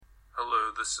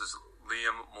this is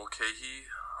Liam Mulcahy.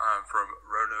 I'm from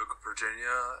Roanoke,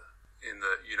 Virginia, in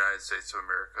the United States of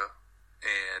America,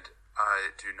 and I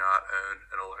do not own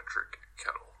an electric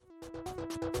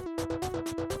kettle.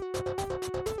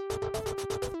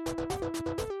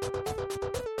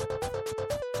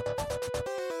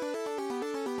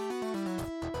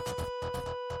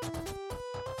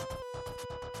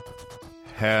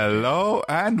 Hello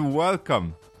and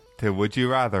welcome to Would You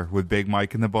Rather with Big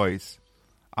Mike and the boys.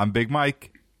 I'm Big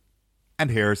Mike, and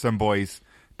here are some boys,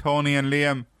 Tony and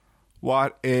Liam.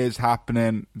 What is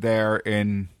happening there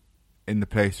in the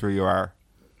place where you are?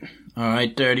 All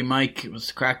right, Dirty Mike, what's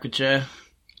the crack with you?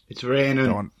 It's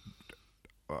raining.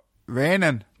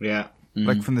 Raining? Yeah.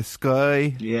 Like from the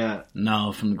sky? Yeah.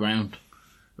 No, from the ground.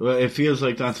 Well, it feels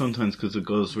like that sometimes because it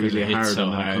goes really it hits hard so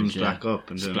and then hard, it comes yeah. back up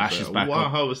and then Splashes it's like, back wow,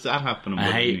 up. how is that happening?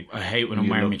 I hate when I'm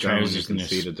wearing my trousers and you can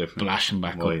see the they're difference. splashing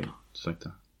back Why? up. It's like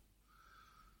that.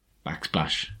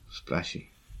 Backsplash.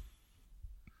 Splashy.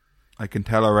 I can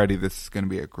tell already this is going to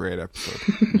be a great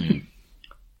episode.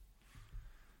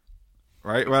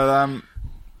 Right, well,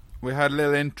 we had a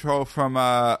little intro from,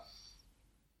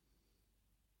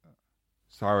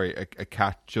 sorry, a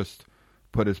cat just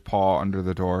put his paw under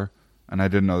the door, and I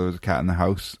didn't know there was a cat in the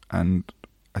house, and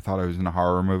I thought I was in a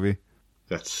horror movie.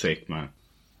 That's sick, man.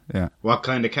 Yeah. What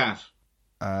kind of cat?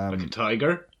 Like a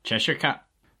tiger? Cheshire Cat.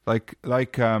 Like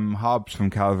Hobbs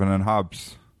from Calvin and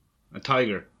Hobbes. A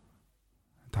tiger?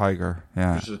 Tiger,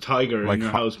 yeah. There's a tiger Like in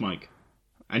your house, Mike.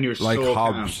 And you're Like so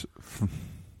Hobbs.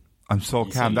 I'm so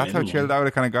He's calm. a That's how little chilled one. out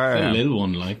a kind of guy I A am. little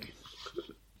one, like.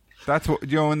 That's what,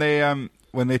 you know,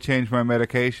 when they changed my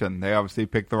medication, they obviously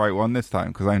picked the right one this time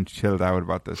because I'm chilled out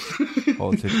about this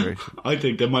whole situation. calm. I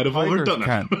think they might have Tigers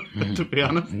overdone it, to be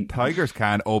honest. Tigers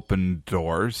can't open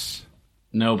doors.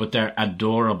 No, but they're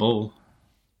adorable.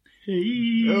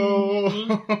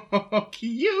 Oh,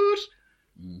 cute.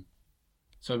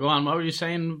 So go on, what were you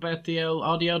saying about the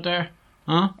audio there?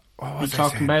 Huh? What You was I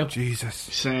talking saying? about? Jesus.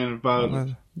 Saying about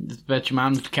It's about your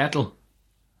man with the kettle.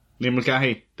 Liam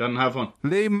Mulcahy. Doesn't have one.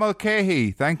 Lee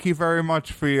Mulcahy, thank you very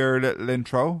much for your little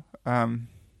intro.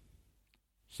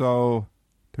 So,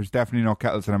 there's definitely no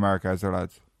kettles in America, is there,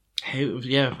 lads? How would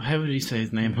he say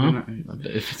his name, huh?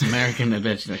 If it's American, I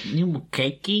bet you're like, you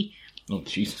cakey? Oh,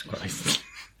 Jesus Christ.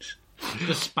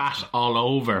 Just spat all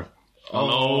over.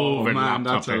 All over the man,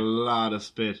 laptop that's a here. lot of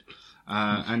spit.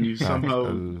 And you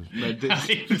somehow made this.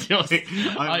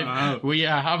 We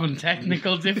are having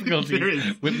technical There difficulties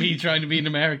is. with me trying to be an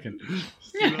American.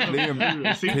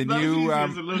 Liam, See, can that's you, easy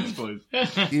as a lunch,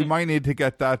 boys. you might need to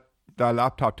get that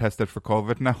laptop tested for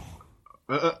COVID now.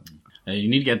 You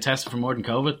need to get tested for more than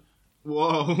COVID.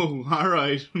 Whoa, all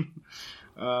right.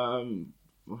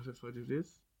 What if I do this?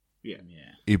 Yeah,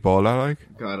 Ebola,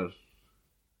 like? got it.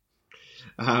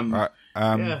 Right,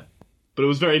 Yeah. But it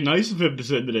was very nice of him to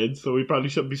send it in, so we probably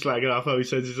shouldn't be slagging off how he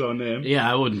says his own name. Yeah,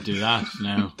 I wouldn't do that,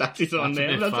 no. That's his own That's a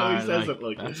name, bit that's how he far, says it.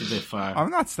 Like. That's a bit far. I'm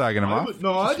not slagging him off.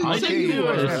 No, I didn't I say didn't you do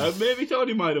were. it. Maybe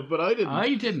Tony might have, but I didn't.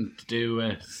 I didn't do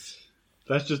it.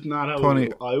 That's just not how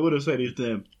Tony- I would have said his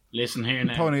name. Listen here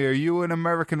now. Tony, are you an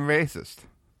American racist?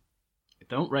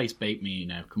 Don't race bait me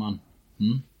now, come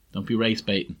on. Don't be race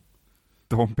baiting.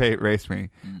 Don't race me.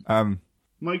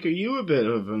 Mike, are you a bit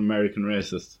of an American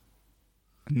racist?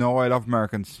 No, I love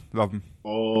Americans. Love them.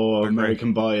 Oh,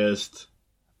 American biased.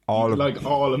 All of Like them.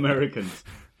 all Americans.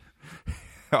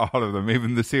 All of them.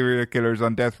 Even the serial killers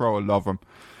on death row love them.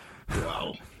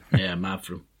 Wow. Yeah, mad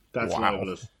for him. That's Wow.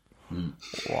 libelous.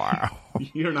 Wow.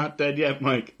 You're not dead yet,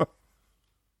 Mike.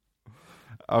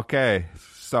 Okay,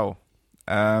 so,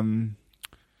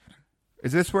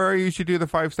 is this where I usually do the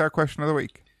 5-star question of the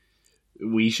week?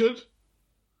 We should.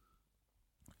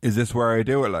 Is this where I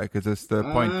do it? Like, is this the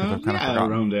point? 'Cause I've kind of Yeah,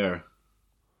 forgotten. around there.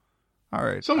 All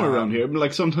right, Somewhere around here. But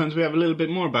like sometimes we have a little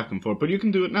bit more back and forth. But you can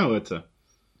do it now, it's a.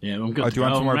 Yeah, I'm good Oh, to do you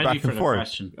want go. some more I'm ready back for and the forth?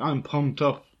 question. I'm pumped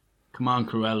up. Come on,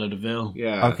 Cruella de Vil.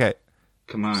 Yeah. Okay,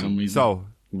 Come For some on. reason. so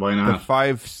Why the not?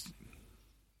 5.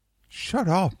 Shut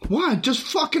up. What? Just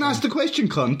fucking ask the question,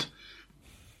 cunt.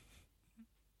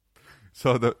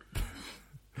 So the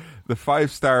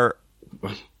 5-star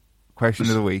question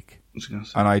of the week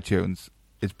on iTunes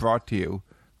is brought to you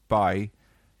by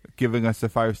giving us a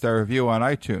 5-star review on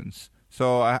iTunes.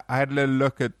 So I had a little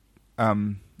look at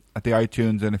the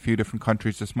iTunes in a few different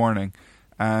countries this morning,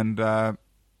 and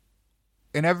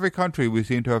in every country we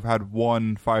seem to have had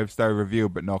one 5-star review,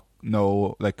 but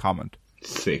no like comment.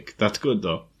 Sick. That's good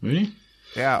though. Really?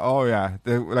 Yeah. Oh yeah.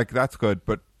 Like that's good,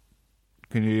 but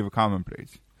can you leave a comment,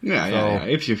 please? Yeah, yeah.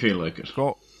 If you feel like it.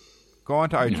 Go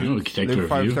onto we iTunes, can take leave the a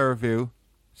 5-star review,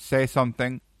 say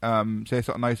something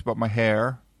nice about my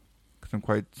hair, because I'm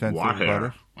quite sensitive What about hair?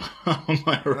 it. Am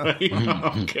I right?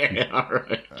 Okay,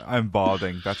 alright. I'm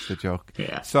balding. That's the joke.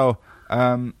 Yeah. So,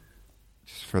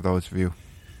 just for those of you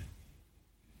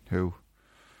who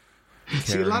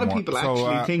See, care a lot of more. people So,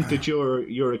 actually think that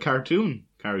you're a cartoon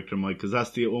character, Mike, because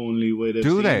that's the only way they've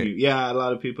Do seen they? you. Yeah, a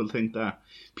lot of people think that.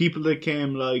 People that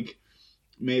came like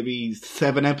maybe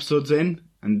 7 episodes in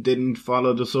and didn't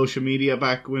follow the social media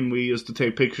back when we used to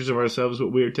take pictures of ourselves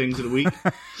with weird things of the week,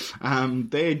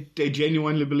 they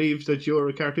genuinely believe that you're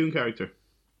a cartoon character.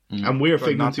 And we're But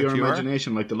figments not of that your you are?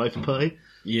 imagination, like the Life of Pi.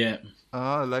 Yeah.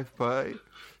 Life Pie.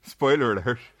 Spoiler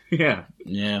alert. Yeah.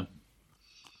 Yeah.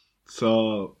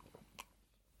 So,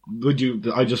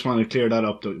 I just want to clear that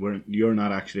up, that you're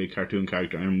not actually a cartoon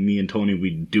character, and me and Tony,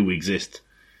 we do exist.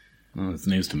 Well, it's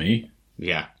news to me.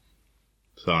 Yeah.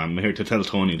 So I'm here to tell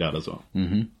Tony that as well.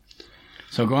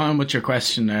 So go on with your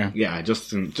question there. Yeah, I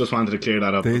just wanted to clear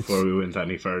that up This- before we went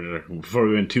any further, before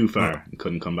we went too far and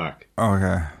couldn't come back,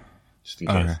 Okay. just in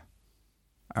case. Okay.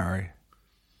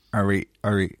 All right.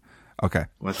 Okay.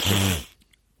 What's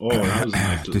Oh, that was a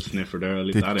nice little sniffer there. I'll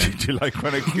leave that in. Did you like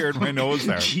when I cleared my nose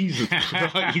there? Jesus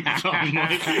Christ, oh,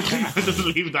 Mike, just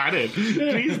leave that in.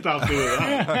 Please stop doing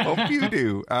that. I hope you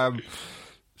do.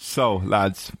 So,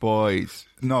 lads, boys.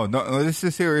 No, this is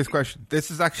a serious question.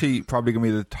 This is actually probably going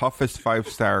to be the toughest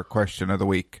 5-star question of the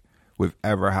week we've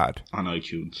ever had. On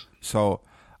iTunes. So,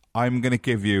 I'm going to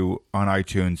give you on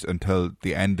iTunes until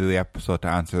the end of the episode to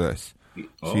answer this.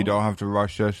 So you don't have to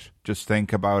rush it. Just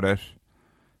think about it.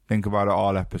 Think about it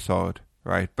all episode,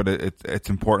 right? But it's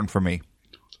important for me.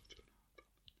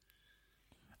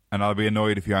 And I'll be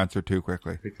annoyed if you answer too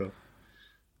quickly.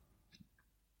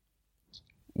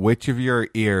 Which of your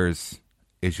ears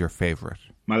is your favourite?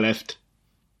 My left.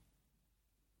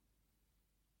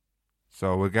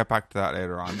 So we'll get back to that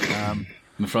later on.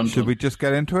 The front Should one. we just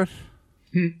get into it?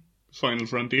 Final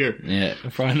Frontier. Yeah,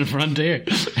 Final Frontier.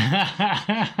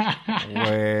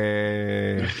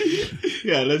 Way.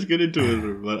 Yeah, let's get into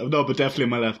it. No, but definitely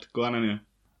my left. Go on anyway.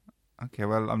 Okay,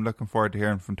 well, I'm looking forward to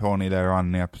hearing from Tony later on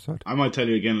in the episode. I might tell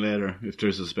you again later if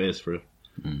there's a space for it.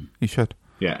 You should.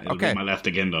 Yeah, it'll Okay. be my left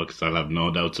again though, because I'll have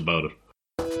no doubts about it.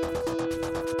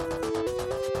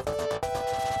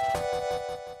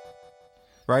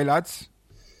 Right, lads?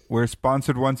 We're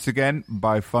sponsored once again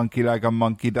by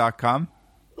FunkyLikeAMonkey.com.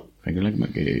 Thank you, like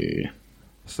Mickey.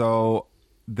 So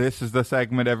this is the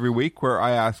segment every week where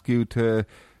I ask you to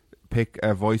pick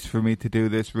a voice for me to do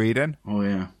this reading. Oh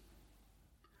yeah.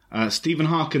 Stephen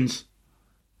Hawkins.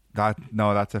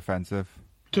 That's offensive.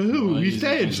 To who? He's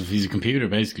dead. He's a computer,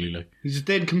 basically. Like He's a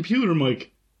dead computer,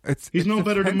 Mike. He's no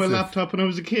better than my laptop when I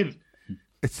was a kid.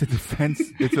 It's a defense.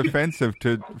 It's offensive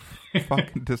to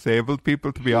fucking disabled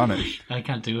people, to be honest. I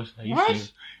can't do it. I used What? to.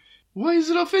 Why is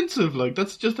it offensive? Like,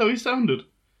 that's just how he sounded.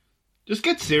 Just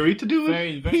get Siri to do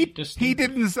it. Very distinctive. He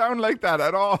didn't sound like that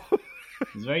at all.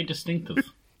 It's very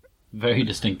distinctive. Very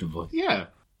distinctive voice. Yeah.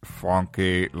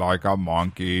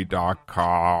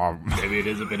 FunkyLikeAMonkey.com. Maybe it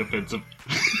is a bit offensive.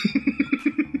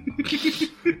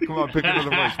 Come on, pick another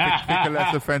voice. Pick a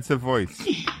less offensive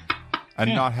voice,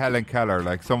 and not Helen Keller,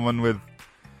 like someone with.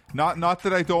 Not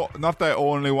that I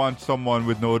only want someone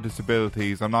with no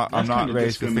disabilities. I'm not That's racist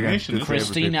against discrimination, isn't it? disabled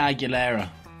Christina Aguilera.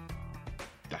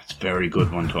 That's a very good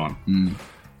one, Tom.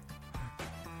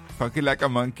 people.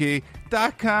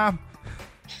 FunkyLikeAMonkey.com.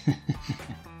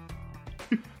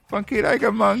 Funky like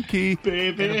a monkey,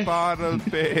 Baby. in a bottle,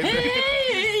 baby.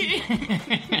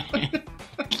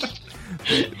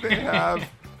 They have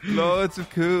loads of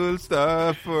cool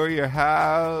stuff for your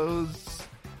house,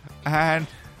 and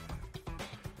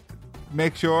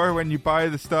make sure when you buy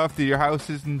the stuff that your house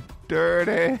isn't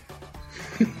dirty.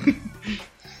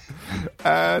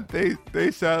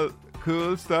 They sell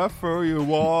cool stuff for your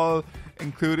wall,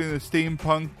 including the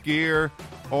steampunk gear,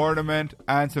 ornament,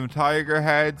 and some tiger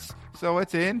heads. So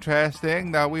it's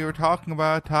interesting that we were talking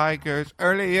about tigers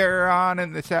earlier on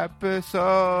in this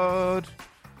episode,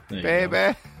 There you baby.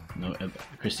 go. No,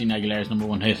 Christina Aguilera's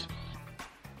 #1 hit.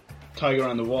 Tiger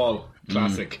on the Wall.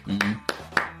 Classic.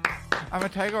 I'm a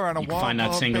tiger on a You wall. can find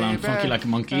that single on baby. Funky Like a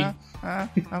Monkey.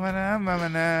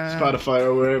 Spotify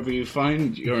or wherever you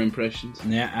find your impressions.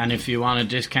 Yeah, and if you want a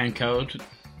discount code,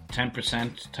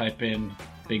 10%, type in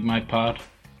Big Mike Pod.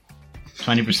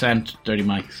 20%, Dirty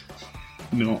Mikes.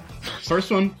 No. First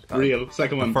one, real.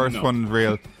 Second one, First no. one's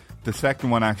real. The second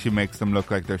one actually makes them look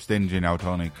like they're stingy now,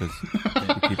 Tony, because you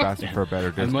keep asking for a better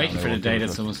discount. I'm waiting They for the won't day give that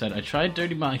us someone said, I tried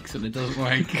Dirty Mikes and it doesn't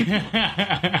work.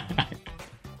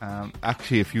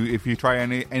 Actually, if you try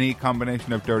any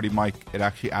combination of Dirty Mike, it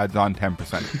actually adds on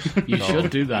 10%. You should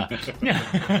do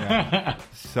that.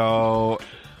 So,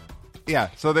 yeah,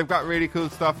 so they've got really cool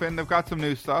stuff in. They've got some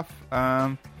new stuff.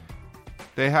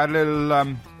 They had a little,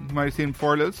 you might have seen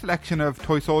before, a little selection of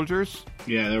toy soldiers.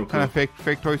 Yeah, they were cool. Kind of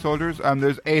fake toy soldiers.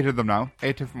 There's 8 of them now,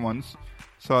 8 different ones.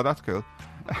 So that's cool.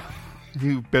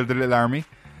 You build a little army.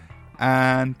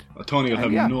 And Tony will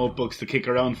have notebooks to kick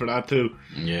around for that too.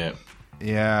 Yeah.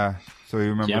 Yeah. So you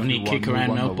remember. Do you have any kick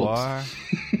around notebooks?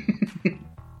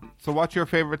 So what's your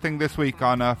favourite thing this week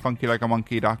on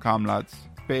FunkyLikeAMonkey.com, lads?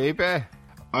 Baby.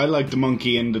 I like the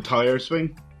monkey in the tire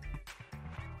swing.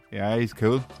 Yeah, he's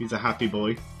cool. He's a happy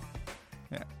boy.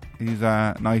 Yeah, he's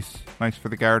nice for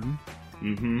the garden.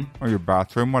 Mm-hmm. Or your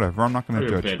bathroom, whatever. I'm not going to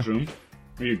judge. Or your bedroom.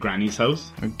 Or your granny's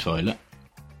house. Or toilet.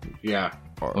 Yeah.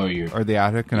 Or the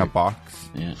attic in a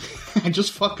box. Yeah.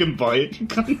 Just fucking buy it, you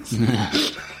cunts.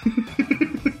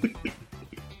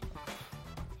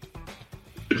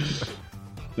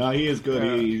 No, he is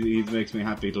good. He makes me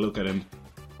happy to look at him.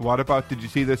 What about, did you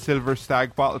see the silver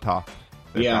stag bottle top?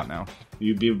 They've got now.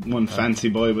 You'd be one fancy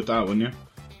boy with that, wouldn't you?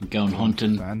 Going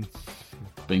hunting.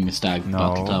 Bring the stag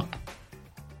bottle top.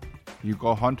 You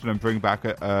go hunting and bring back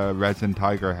a resin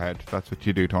tiger head. That's what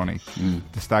you do, Tony.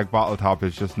 The stag bottle top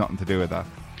is just nothing to do with that.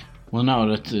 Well,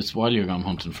 no, it's while you're going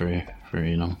hunting for you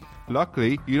know.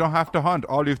 Luckily, you don't have to hunt.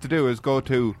 All you have to do is go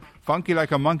to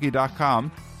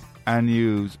FunkyLikeAMonkey.com and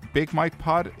use Big Mike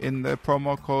Pod in the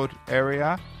promo code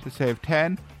area to save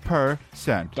 10%.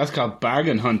 That's called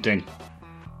bargain hunting.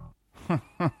 Was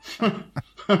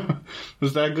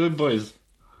that good, boys?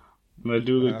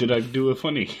 Did I do a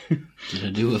funny? Did I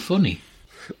do a funny?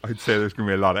 I'd say there's going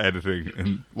to be a lot of editing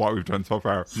in what we've done so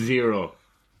far. 0.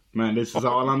 Man, this is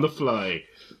all on the fly.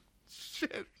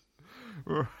 Shit.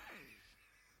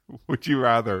 Would you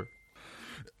rather?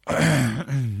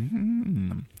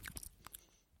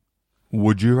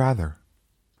 Would you rather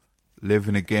live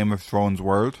in a Game of Thrones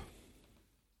world?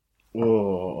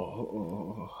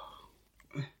 Or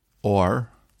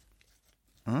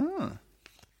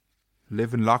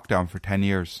live in lockdown for 10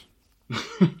 years?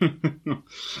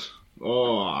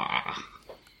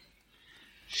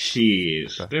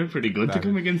 Jeez. They're pretty good to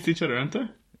come against each other, aren't they?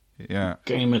 Yeah.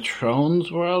 Game of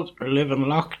Thrones world or live in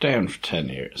lockdown for 10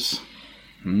 years?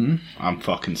 I'm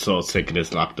fucking so sick of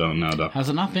this lockdown now, though. Has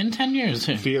it not been 10 years?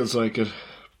 Feels like it.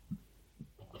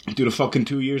 Do the fucking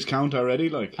 2 years count already?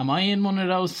 Like, am I in one of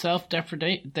those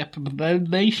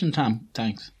self-deprivation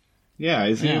tanks? Yeah,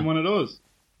 is he in one of those?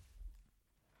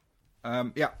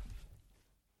 Yeah.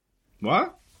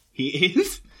 What? He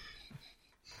is?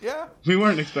 Yeah. We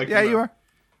weren't expecting that. Yeah, you are.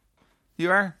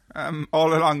 You are.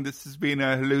 All along, this has been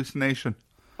a hallucination.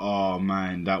 Oh,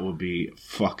 man, that would be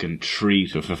fucking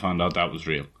treat if I found out that was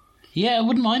real. Yeah, I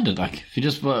wouldn't mind it. Like, if you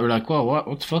just were like, whoa,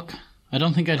 what the fuck? I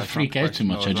don't think I'd freak out too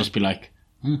much. I'd just be like,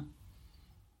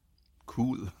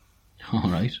 Cool. All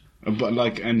right. But,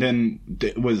 like, and then,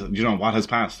 what has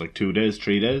passed? Like 2 days,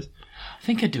 3 days? I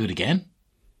think I'd do it again.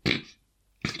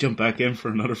 Jump back in for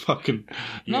another fucking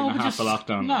year and a half of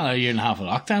lockdown. Not a year and a half of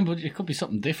lockdown, but it could be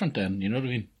something different then, you know what I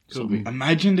mean?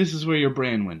 Imagine this is where your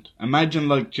brain went. Imagine,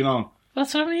 like,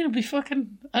 That's what I mean, it'd be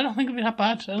fucking... I don't think it'd be that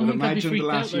bad. I don't think I'd be freaked out. Imagine the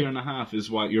last year and a half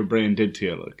is what your brain did to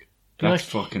you, like. That's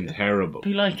fucking terrible.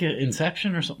 It'd be like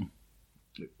Inception or something.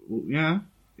 Yeah.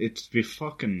 It'd be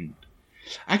fucking...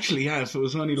 Actually, yeah, if it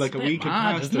was only like a week had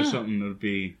passed or something, it would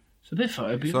be... It's a bit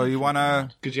fun. So you want to...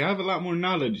 Because you have a lot more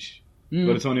knowledge,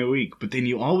 but it's only a week. But then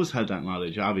you always had that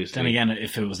knowledge, obviously. Then again,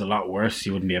 if it was a lot worse,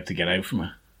 you wouldn't be able to get out from it,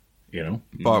 you know?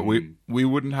 But we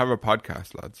wouldn't have a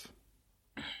podcast, lads.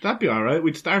 That'd be alright.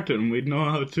 We'd start it and we'd know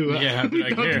how to, we'd know how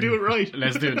to do it right.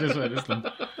 Let's do it this way, this time.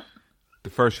 The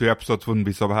first few episodes wouldn't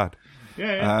be so bad.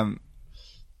 Yeah.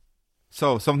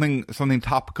 So something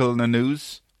topical in the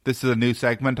news. This is a new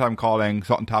segment I'm calling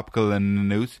something topical in the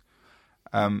news.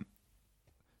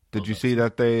 Did you see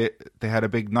that they had a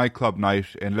big nightclub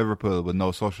night in Liverpool with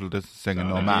no social distancing and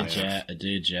no masks? Yeah, I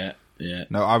did, yeah.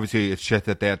 Now, obviously, it's shit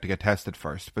that they had to get tested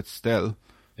first, but still,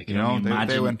 they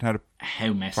went and had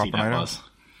how messy that was.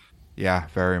 Yeah,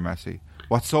 very messy.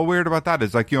 What's so weird about that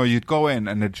is, like, you'd go in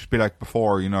and it'd just be like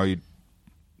before, you'd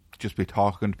just be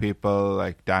talking to people,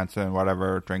 like dancing,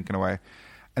 whatever, drinking away.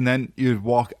 And then you'd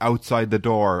walk outside the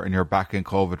door and you're back in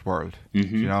COVID world,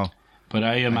 But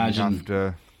I imagine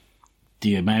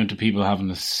the amount of people having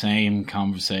the same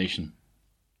conversation.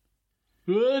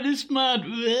 Oh, this mad.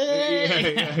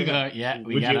 Yeah,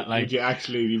 we get it. Like, would you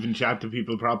actually even chat to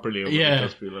people properly? Or would it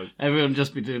just be like... everyone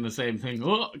just be doing the same thing.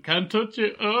 Oh, can't touch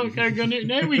it. Oh, can't go near.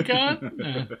 No, we can't.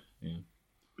 Yeah.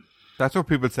 That's what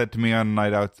people said to me on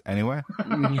night outs anyway.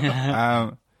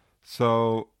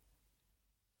 So,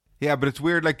 yeah, but it's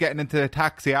weird, like, getting into a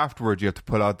taxi afterwards, you have to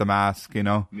pull out the mask,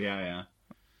 Yeah.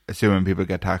 assuming people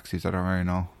get taxis, I don't really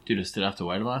know. Do they still have to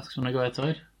wear the masks when I go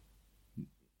outside?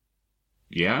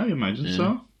 Yeah, I imagine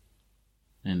so.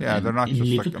 They're not just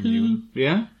like immune.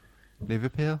 Yeah.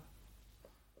 Liverpool?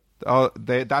 Oh,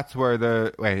 that's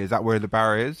where is that where the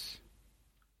bar is?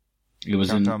 It was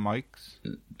Countdown Mike's?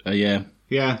 Yeah.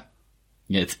 Yeah.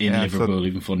 Yeah, it's in Liverpool,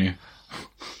 even funnier.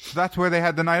 So that's where they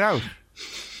had the night out.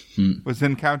 Was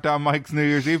in Countdown Mike's New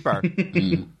Year's Eve bar.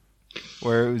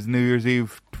 Where it was New Year's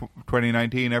Eve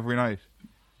 2019 every night.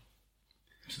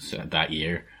 So that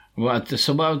year. What?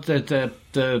 So about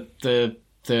the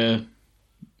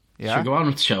Yeah. Should go on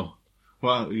with the show.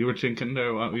 What you were thinking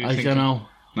there? What were you thinking? I don't know.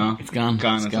 No, It's gone.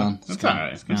 It's gone. That's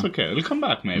alright. It's okay. It'll come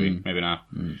back. Maybe. Maybe not.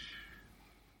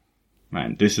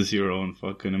 Man, this is your own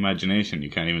fucking imagination. You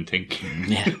can't even think.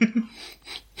 Yeah.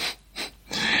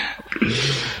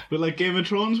 But like Game of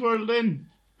Thrones world in.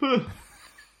 Do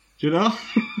you know?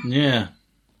 Yeah.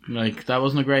 Like, that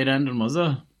wasn't a great ending, was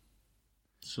it?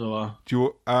 So,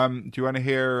 Do you want to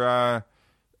hear?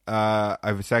 I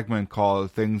have a segment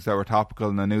called "Things That Were Topical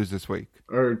in the News This Week."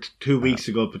 Or 2 weeks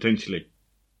ago, potentially.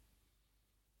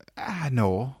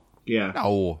 No. Yeah.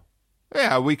 No.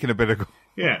 Yeah, a week and a bit ago.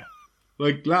 Yeah.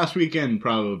 Like last weekend,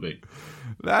 probably.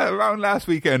 Around last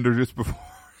weekend or just before.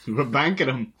 We're banking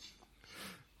them.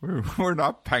 We're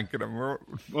not banking them.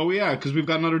 Oh, yeah, because we've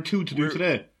got another 2 to do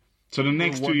today. So the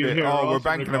next 2 you'll hear. Oh, we're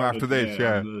banking them after this,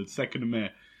 yeah. The 2nd of May.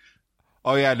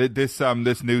 Oh, yeah, this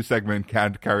new segment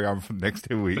can't carry on for the next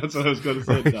 2 weeks. That's what I was going to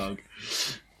say, dog.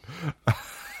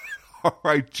 All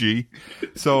right, G.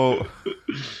 So...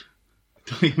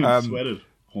 Don't even sweat it,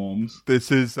 Holmes.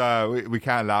 This is... we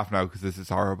can't laugh now because this is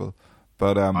horrible.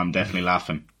 But I'm definitely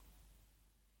laughing.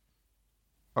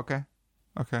 Okay.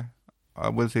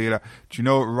 We'll see that. Do you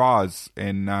know Roz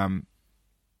in... not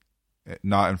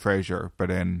in Frasier,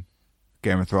 but in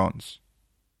Game of Thrones?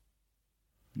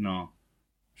 No.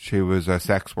 She was a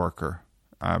sex worker,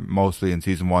 mostly in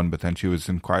season 1, but then she was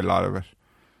in quite a lot of it.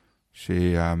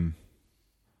 She, do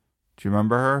you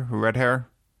remember her? Red hair?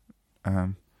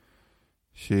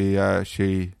 She was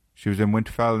in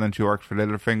Winterfell, and then she worked for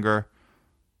Littlefinger.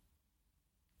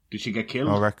 Did she get killed?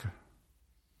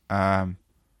 A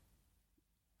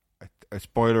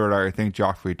spoiler alert, I think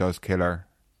Joffrey does kill her.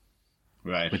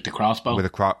 Right. With the crossbow? With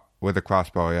a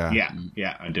crossbow, yeah.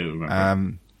 Yeah, I do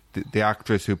remember. The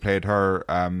actress who played her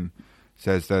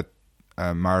says that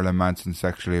Marilyn Manson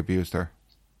sexually abused her.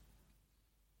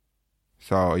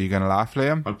 So, are you going to laugh,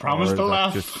 Liam? I promise to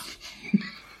laugh.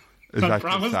 I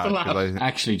promise to laugh. I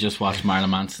actually just watched Marilyn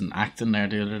Manson acting there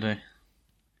the other day.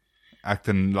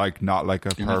 Acting like not like a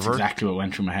pervert? That's exactly what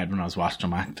went through my head when I was watching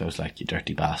him act. I was like, you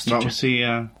dirty bastard. What was he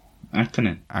acting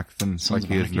in? Acting like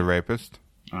he isn't a rapist.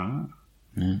 Ah.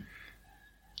 Yeah.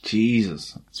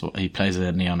 Jesus. So he plays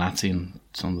a neo-Nazi in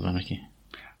Sons of Anarchy.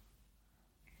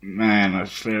 Man, I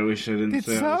swear we shouldn't Did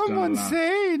say someone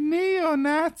say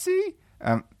neo-Nazi?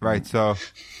 Right, so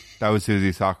that was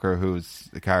Susie Soccer, whose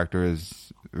the character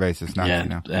is racist Nazi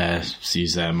now.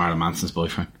 She's Marilyn Manson's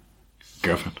girlfriend.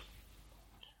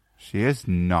 She is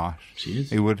not. She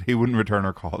is. He wouldn't return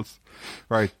her calls.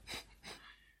 Right.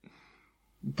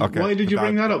 Okay. Why did you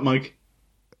bring that up, Mike?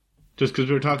 Just because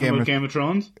we were talking about Game of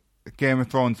Thrones? Game of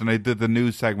Thrones, and I did the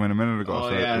news segment a minute ago. Oh,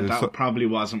 so yeah, that probably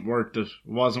wasn't worth it.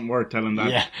 Wasn't worth telling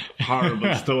that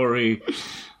horrible story.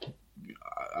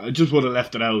 I just would have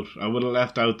left it out. I would have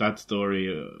left out that story.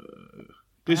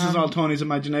 This is all Tony's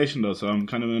imagination, though, so I'm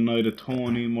kind of annoyed at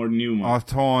Tony more than you, Mike. Oh,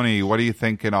 Tony, what are you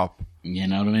thinking up? You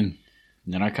know what I mean?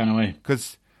 In that kind of way.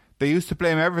 Because they used to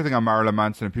blame everything on Marilyn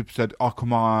Manson, and people said, oh,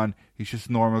 come on, he's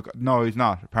just normal. No, he's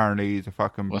not. Apparently, he's a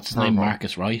fucking... What's his name?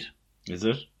 Marcus Wright? Is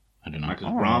it? I don't know. Marcus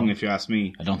wrong, if you ask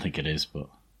me. I don't think it is, but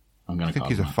I'm going to call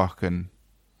him. I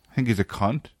think he's a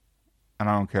cunt, and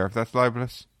I don't care if that's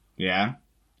libelous. Yeah.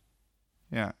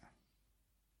 Yeah.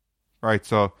 Right,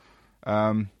 so...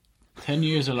 10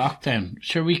 years of lockdown.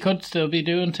 Sure, we could still be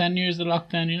doing 10 years of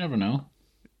lockdown, you never know.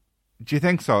 Do you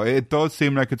think so? It does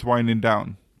seem like it's winding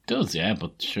down. It does, yeah,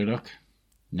 but sure, look.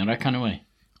 Not that kind of way.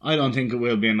 I don't think it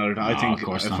will be another time. No, I think of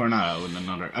course if not. we're not out in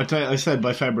another... I said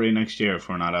by February next year, if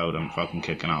we're not out, I'm fucking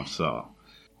kicking off, so...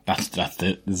 That's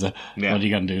it, is it? Yeah. What are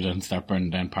you going to do then? Start burning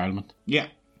down Parliament? Yeah.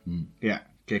 Yeah,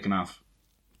 kicking off.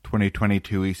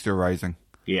 2022 Easter Rising.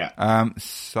 Yeah.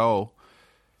 So...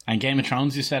 And Game of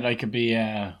Thrones, you said I could be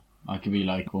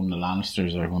like one of the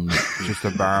Lannisters or one of the... Just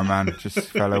a barman. Just a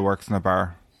fellow works in a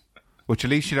bar. Which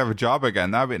at least you'd have a job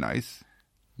again. That'd be nice.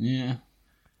 Yeah.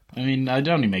 I mean, I'd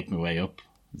only make my way up,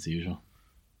 as usual.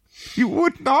 You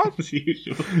would not? As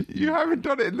usual. You haven't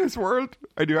done it in this world.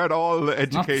 And you had all the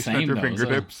education at your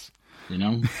fingertips. You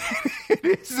know,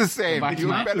 It's the same. back to You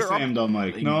my- had Not the better, same though,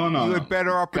 Mike. No. you had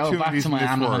better go opportunities back to my in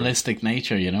this world. animalistic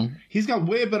nature. You know, He's got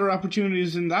way better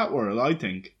opportunities in that world, I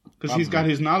think. Because he's got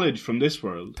his knowledge from this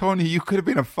world. Tony, you could have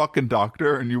been a fucking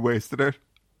doctor and you wasted it.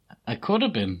 I could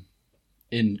have been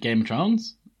in Game of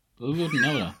Thrones. Who wouldn't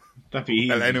know that? That'd be easy.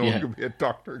 Well, anyone Yeah. could be a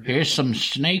doctor. Here's some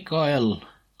snake oil.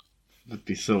 That'd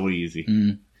be so easy.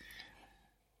 Mm.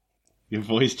 Your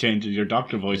voice changes. Your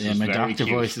doctor voice Yeah, is my very doctor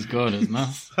cute. voice is good, isn't it?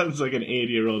 Sounds like an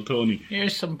 80-year-old Tony.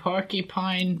 Here's some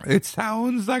porcupine. It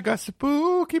sounds like a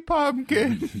spooky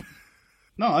pumpkin.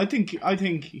 No, I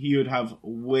think he would have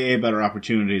way better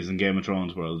opportunities in Game of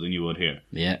Thrones world than you would here.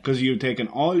 Yeah. Because you've taken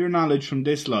all your knowledge from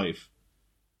this life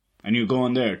and you go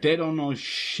in there. They don't know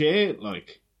shit,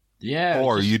 like. Yeah.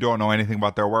 Or you don't know anything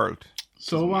about their world.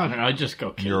 So what? I'd just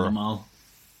go kill You're- them all.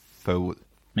 Fool.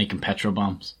 Making petro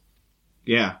bombs.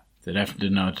 Yeah, They definitely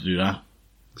didn't know how to do that.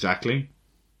 exactly.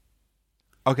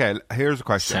 Okay, here's a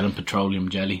question. Selling petroleum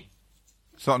jelly.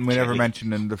 Something we never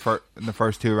mentioned in the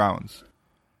first 2 rounds.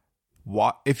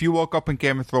 What if you woke up in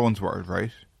Game of Thrones world,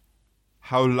 right?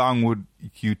 How long would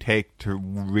you take to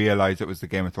realize it was the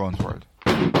Game of Thrones world?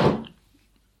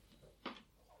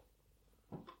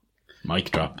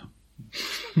 Mic drop.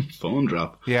 Phone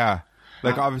drop. Yeah,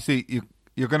 like obviously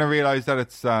you're gonna realize that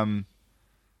it's that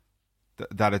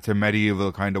it's a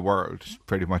medieval kind of world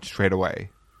pretty much straight away.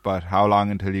 But how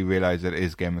long until you realize it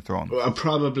is Game of Thrones?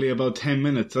 Probably about 10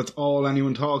 minutes. That's all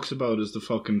anyone talks about is the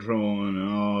fucking throne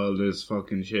and all this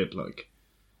fucking shit, like.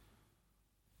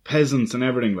 Peasants and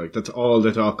everything, like, that's all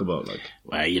they talk about, like.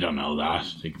 Well, you don't know that.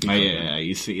 Yeah,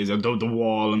 you see, is the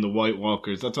wall and the White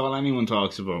Walkers, that's all anyone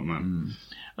talks about, man.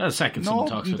 Well, the second No, someone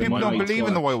talks about the people White don't Walkers. believe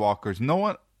in the White Walkers. No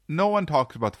one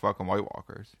talks about the fucking White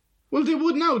Walkers. Well, they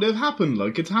would now, they've happened,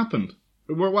 like, it's happened.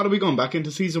 What are we going, back into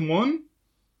season 1?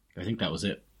 I think that was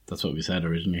it. That's what we said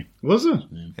originally. Was it?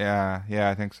 Yeah,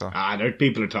 I think so. There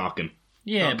people are talking.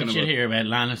 Yeah, Talking but you'd about- hear about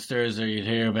Lannisters, or you'd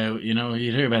hear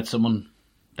about someone,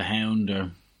 the Hound,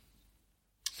 or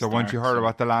So once you heard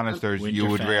about the Lannisters, you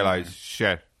would Winterfell. realize,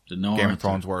 shit, the North. Game of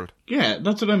Thrones world. Yeah,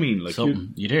 that's what I mean, like,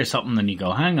 Something. You'd hear something, and you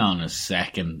go, "Hang on a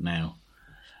second now."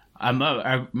 I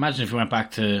imagine if we went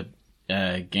back to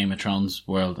Game of Thrones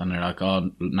world, and they're like,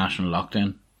 "Oh, national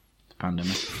lockdown, the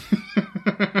pandemic."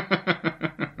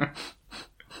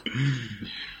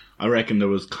 I reckon there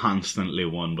was constantly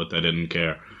one, but they didn't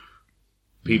care.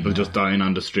 People just dying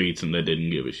on the streets and they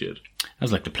didn't give a shit. That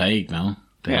was like the plague. No,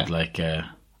 they Yeah. had like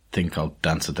a thing called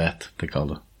Dance of Death. They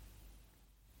called it.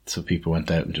 So people went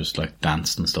out and just like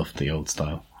danced and stuff, the old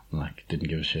style. Like didn't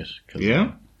give a shit. Cause,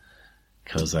 Yeah?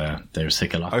 because they were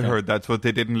sick of lockdown. I heard that's what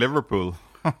they did in Liverpool.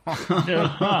 There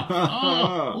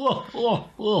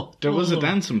was a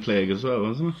dancing plague as well,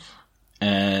 wasn't it? In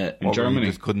What, where you Germany.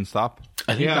 just couldn't stop.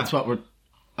 I think Yeah. that's what we're.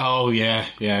 Oh yeah.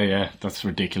 That's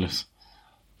ridiculous.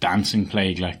 Dancing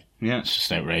plague, like Yeah. it's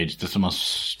just outrageous. That's the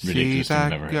most See ridiculous thing I've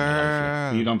that ever heard. In my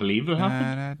life. You girl. don't believe it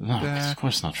happened? No, of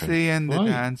course not true. Seeing the Why?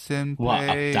 dancing What a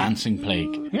play. dancing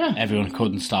plague! Yeah. Everyone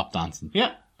couldn't stop dancing.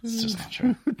 Yeah. It's just not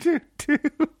true.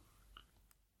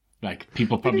 Like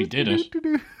people probably did it,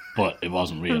 but it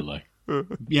wasn't real. Like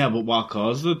Yeah, but what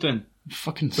caused it then?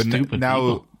 fucking But stupid now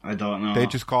people. I don't know. they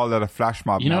just call it a flash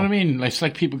mob You know now. what I mean? Like, it's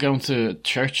like people going to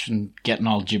church and getting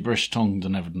all gibberish tongued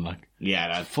and everything. Like Yeah,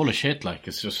 that's... full of shit. Like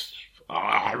it's just.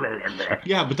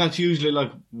 Yeah, but that's usually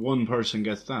like one person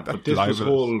gets that. But this was libelous.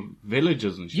 whole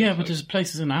villages and shit. Yeah, but like. there's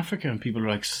places in Africa and people are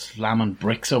like slamming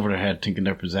bricks over their head, thinking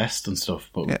they're possessed and stuff.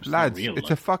 But Yeah, it's not lads, real, it's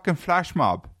like. a fucking flash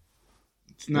mob.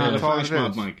 It's not a that's all flash it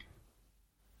mob, is. Mike.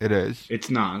 It is. It's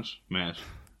not, mate.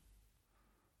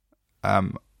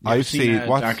 I've seen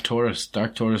what Dark Tourist.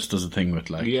 Dark Tourist does a thing with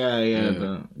like Yeah.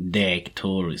 The... Dark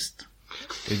Tourist.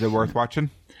 is it worth watching?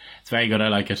 It's very good. I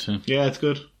like it. Yeah, it's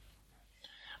good.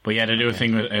 But yeah, they do a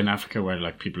thing in Africa where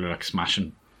like people are like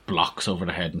smashing blocks over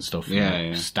the head and stuff. Yeah, and,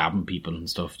 like, yeah. stabbing people and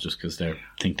stuff just because they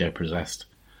think they're possessed.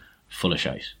 Full of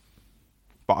shite.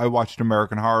 But I watched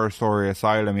American Horror Story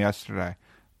Asylum yesterday,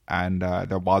 and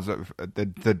there was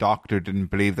the doctor didn't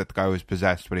believe that the guy was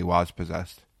possessed, but he was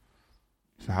possessed.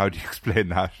 So how do you explain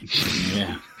that?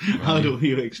 Yeah. How do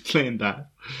you explain that?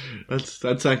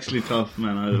 That's actually tough,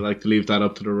 man. I'd like to leave that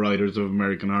up to the writers of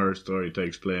American Horror Story to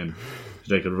explain.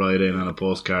 They could write in on a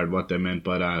postcard what they meant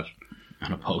by that.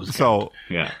 And opposed. So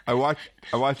Yeah. I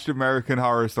watched American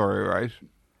Horror Story, right?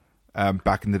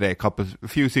 Back in the day, a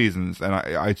few seasons, and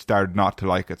I started not to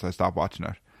like it, so I stopped watching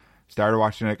it. Started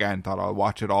watching it again, thought I'll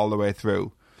watch it all the way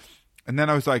through, and then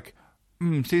I was like,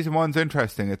 season 1's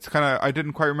interesting. It's kind of, I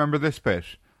didn't quite remember this bit.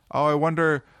 Oh, I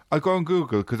wonder. I'll go on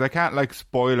Google because I can't like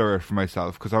spoiler it for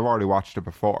myself because I've already watched it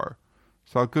before.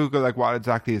 So I'll Google like what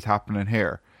exactly is happening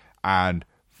here, and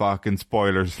fucking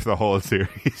spoilers for the whole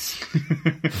series.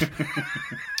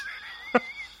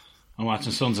 I'm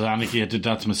watching Sons of Anarchy. I did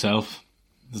that to myself.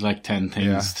 There's like 10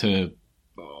 things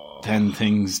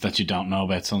that you don't know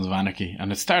about Sons of Anarchy.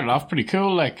 And it started off pretty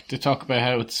cool. Like, they talk about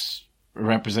how it's a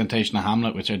representation of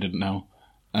Hamlet, which I didn't know.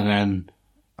 And then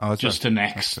the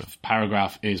next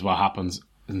paragraph is what happens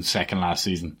in the second last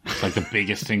season. It's like the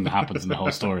biggest thing that happens in the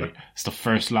whole story. It's the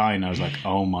first line. I was like,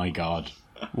 oh my God.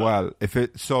 Well, if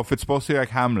it's supposed to be like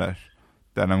Hamlet,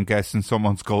 then I'm guessing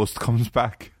someone's ghost comes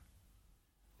back.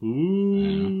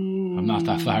 Ooh. I'm not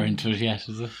that far into it yet,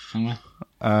 is it?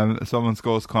 Someone's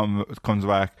ghost comes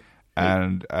back,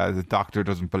 and the doctor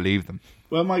doesn't believe them.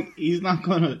 Well, Mike, he's not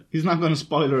gonna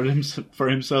spoiler it for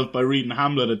himself by reading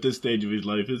Hamlet at this stage of his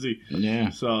life, is he? Yeah.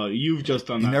 So you've just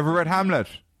done that. You never read Hamlet?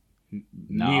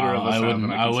 No, Neither of us have,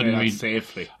 and I wouldn't read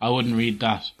safely. I wouldn't read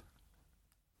that.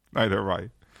 Neither right.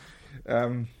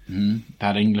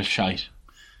 That English shite.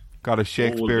 Got a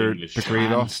Shakespeare degree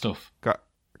though. Stuff.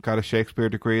 Got a Shakespeare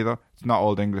degree though. It's not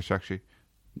Old English actually.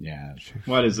 Yeah.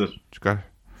 What is it?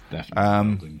 Definitely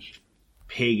Old English.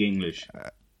 Pig English.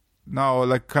 No,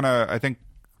 like kind of. I think.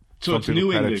 So it's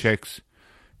New English.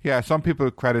 Yeah, some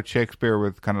people credit Shakespeare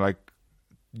with kind of like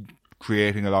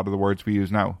creating a lot of the words we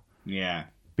use now. Yeah.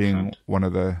 Being one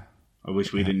of the. I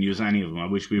wish we didn't use any of them. I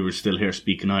wish we were still here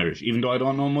speaking Irish, even though I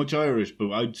don't know much Irish,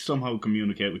 but I'd somehow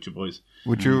communicate with you boys.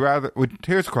 Would you rather?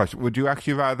 Here's a question: would you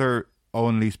actually rather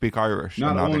only speak Irish?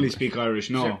 Not only English? speak Irish.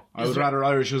 No, I would rather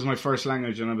Irish was my first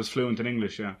language, and I was fluent in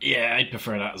English. Yeah. Yeah, I'd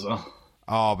prefer that as well.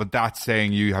 Oh, but that's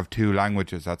saying you have two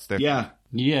languages. That's different. Yeah.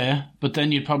 Yeah, but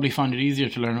then you'd probably find it easier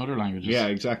to learn other languages. Yeah,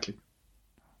 exactly.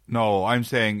 No, I'm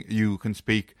saying you can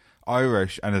speak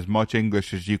Irish and as much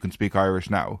English as you can speak Irish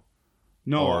now.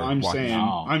 No, Or I'm what? saying,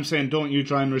 No. I'm saying, don't you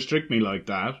try and restrict me like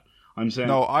that. I'm saying,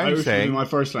 No, I'm Irish saying- would be my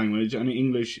first language, and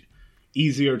English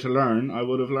easier to learn. I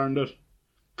would have learned it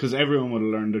because everyone would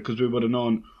have learned it because we would have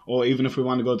known. Oh, even if we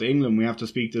want to go to England, we have to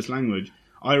speak this language.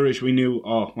 Irish, we knew.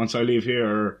 Oh, once I leave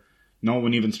here, no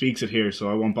one even speaks it here, so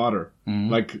I won't bother.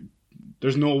 Like,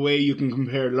 there's no way you can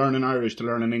compare learning Irish to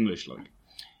learning English. Like,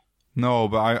 No,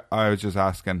 but I was just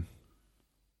asking.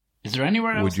 Is there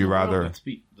anywhere else Would you in the world rather- that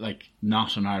speak, like,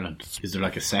 not in Ireland? Is there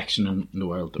like a section in the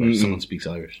world where someone speaks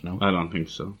Irish? No? I don't think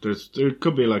so. There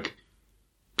could be like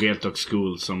Gaeltacht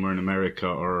schools somewhere in America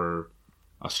or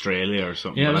Australia or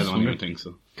something, Yeah, but I that's don't even weird. think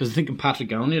so. Because I think in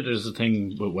Patagonia there's a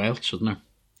thing with Welsh, isn't there?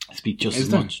 I speak just Is as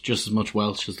there? much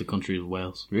Welsh as the country of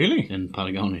Wales. Really? In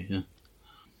Patagonia, yeah.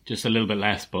 Just a little bit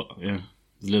less, but yeah.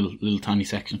 It's a little tiny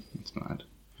section. That's mad.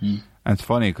 And it's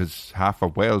funny because half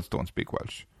of Wales don't speak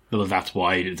Welsh. Well, that's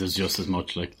why there's just as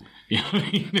much, like, you know what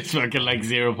I mean? It's fucking like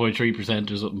 0.3%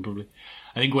 or something, probably.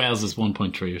 I think Wales is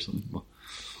 1.3 or something. But.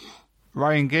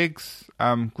 Ryan Giggs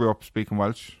grew up speaking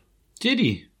Welsh. Did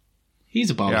he? He's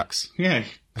a bollocks. Yeah.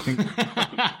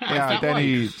 Yeah, then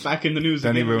he Back in the news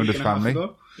Then he again a ruined week his and a half family.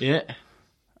 ago. Yeah.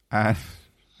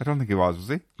 I don't think he was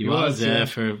he? He was, was, yeah.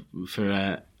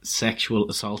 for sexual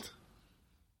assault.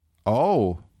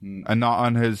 Oh, and not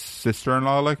on his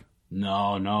sister-in-law, like?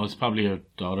 No, it's probably a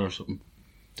daughter or something.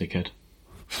 Dickhead.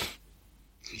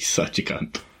 He's such a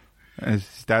cunt.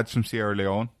 His dad's from Sierra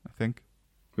Leone, I think.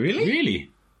 Really?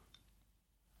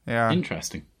 Yeah,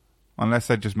 Interesting. unless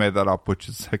I just made that up, which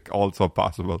is like also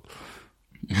possible.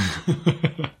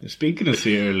 Speaking of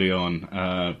Sierra Leone,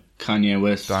 Kanye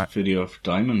West's Di- video for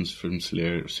Diamonds from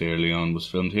Sierra Leone was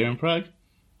filmed here in Prague.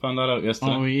 Found that out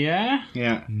yesterday. Oh, yeah?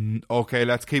 Yeah. Okay,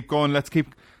 let's keep going. Let's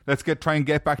try and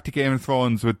get back to Game of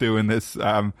Thrones with doing this.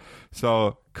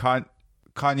 So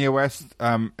Kanye West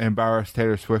embarrassed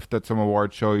Taylor Swift at some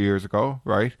award show years ago,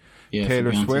 right? Yeah,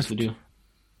 Taylor for Beyonce's Swift, video.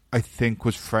 I think,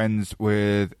 was friends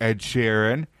with Ed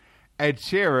Sheeran. Ed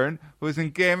Sheeran was in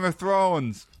Game of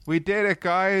Thrones. We did it,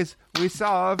 guys. We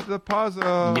solved the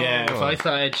puzzle. Yeah, if I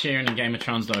saw Ed Sheeran in Game of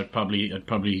Thrones, though, I'd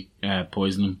probably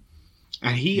poison him.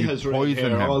 And he has red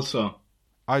poison hair him. also.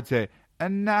 I'd say,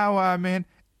 and now I'm in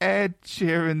Ed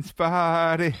Sheeran's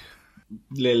party.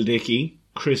 Lil Dicky,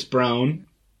 Chris Brown,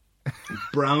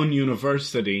 Brown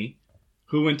University.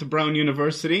 Who went to Brown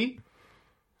University?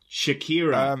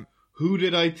 Shakira. Who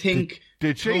did I think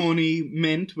Did she? Tony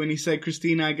meant when he said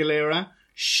Christina Aguilera?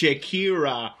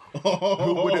 Shakira.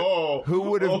 Who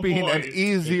would have been an Don't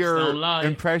easier lie.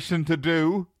 impression to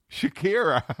do?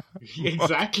 Shakira.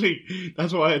 Exactly.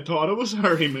 That's why I thought it was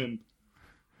her he meant.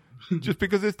 Just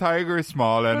because his tiger is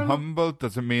small and humble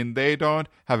doesn't mean they don't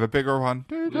have a bigger one.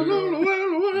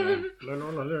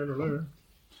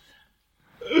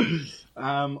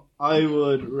 I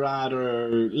would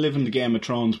rather live in the Game of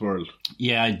Thrones world.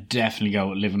 Yeah, I'd definitely go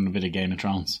with living a bit of Game of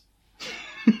Thrones.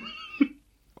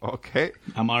 Okay.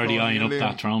 I'm already Oh, eyeing up Liam.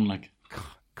 that throne, like.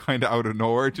 kind of out of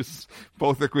nowhere, just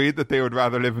both agreed that they would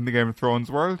rather live in the Game of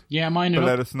Thrones world. Yeah, mine. But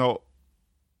let us know.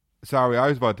 Sorry, I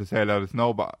was about to say let us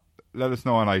know, but let us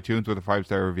know on iTunes with a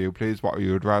 5-star review, please, what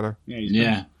you would rather.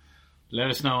 Yeah. Let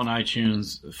us know on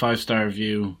iTunes, 5-star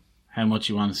review, how much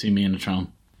you want to see me in the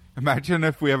throne. Imagine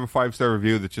if we have a 5-star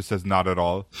review that just says not at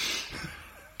all.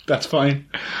 That's fine.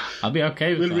 I'll be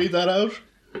okay with We'll read that out.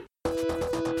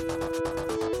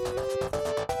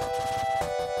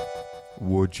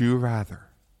 Would you rather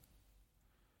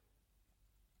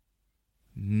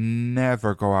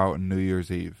never go out on New Year's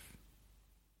Eve?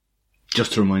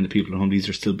 Just to remind the people at home, these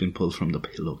are still being pulled from the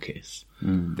pillowcase.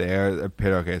 They're a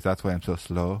pillowcase, that's why I'm so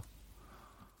slow.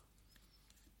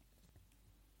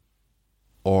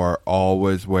 Or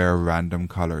always wear random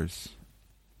colours.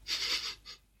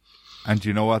 And do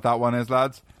you know what that one is,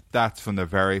 lads? That's from the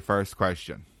very first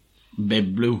question.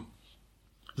 Baby blue.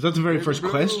 Is that the very first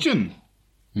question?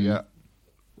 Yeah.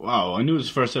 Wow, I knew it was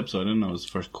the first episode. I didn't know it was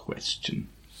the first question.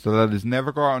 So that is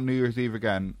never go out on New Year's Eve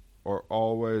again, or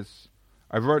always...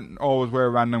 I've written always wear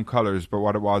random colours, but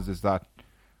what it was is that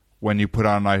when you put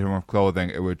on an item of clothing,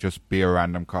 it would just be a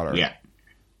random colour. Yeah.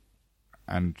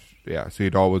 And, yeah, so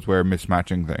you'd always wear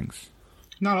mismatching things.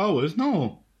 Not always,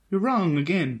 no. You're wrong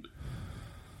again.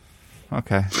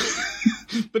 Okay.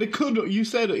 But it could, you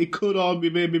said it could all be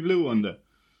baby blue under.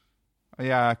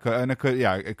 Yeah,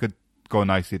 it could go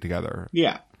nicely together.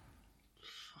 Yeah.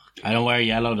 I don't wear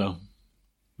yellow, though.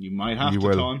 You might have to,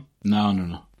 will. Tone.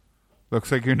 No. Looks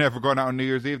like you're never going out on New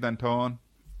Year's Eve then, Tone.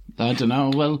 I don't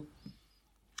know, well...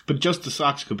 But just the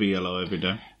socks could be yellow every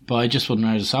day. But I just wouldn't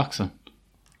wear the socks then.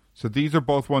 So these are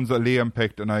both ones that Liam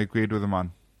picked and I agreed with him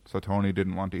on. So Tony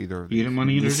didn't want either of these. You didn't want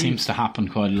either This of these? seems to happen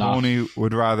quite a lot. Tony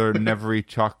would rather never eat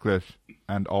chocolate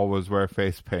and always wear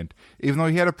face paint. Even though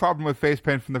he had a problem with face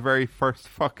paint from the very first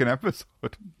fucking episode.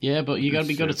 Yeah, but you gotta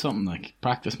be good at something, like,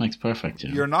 practice makes perfect, you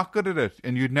know? You're not good at it,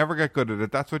 and you'd never get good at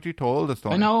it. That's what you told us,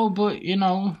 Tony. I know, but, you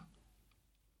know...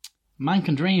 Man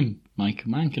can dream, Mike.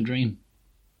 Man can dream.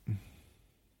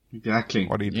 Exactly.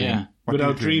 What do you dream? Yeah. What do you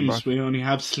Without dream dreams, about? we only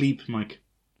have sleep, Mike.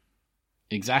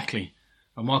 Exactly.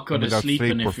 And what good is Without sleeping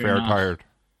sleep, we're if you're fair not? tired.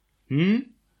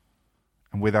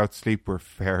 And without sleep, we're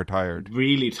fair tired.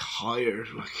 really tired.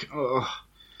 Like, oh.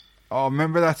 Oh,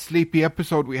 remember that sleepy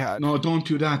episode we had? No, don't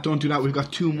do that. Don't do that. We've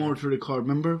got 2 more to record,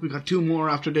 remember? We've got 2 more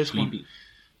after this one.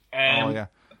 Oh, yeah.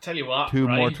 I'll tell you what, 2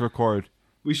 more to record.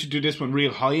 We should do this one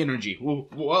real high energy. Whoa,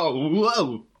 whoa,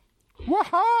 whoa.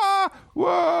 Whoa!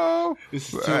 Whoa!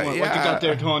 This is too much. What you got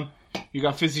there, Tone? You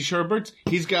got fizzy sherbets?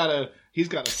 He's got a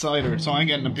cider, so I'm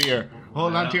getting a beer.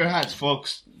 Hold on to your hats,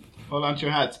 folks. Hold on to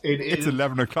your hats. It's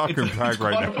 11 o'clock in Prague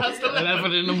right now.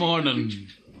 11 in the morning.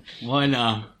 Why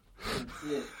not?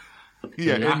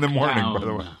 Yeah, in the morning, by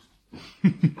the way.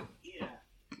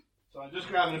 So I'm just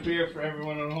grabbing a beer for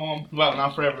everyone at home. Well,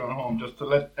 not for everyone at home, just to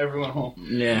let everyone home.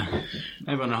 Yeah.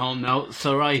 Everyone at home now.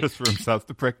 So, right. Just for himself,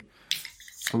 the prick.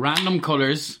 Random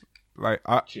colours. Right.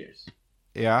 Cheers.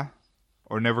 Yeah.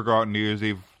 Or never go out on New Year's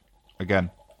Eve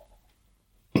again.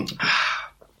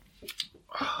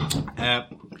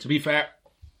 To be fair,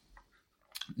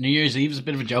 New Year's Eve is a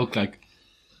bit of a joke, like,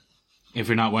 if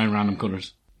you're not wearing random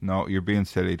colours. No, you're being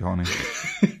silly, Tony.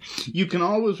 You can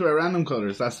always wear random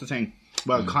colours, that's the thing.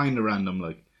 Well, kind of random,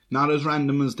 like. Not as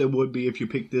random as they would be if you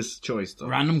picked this choice, though.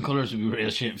 Random colours would be real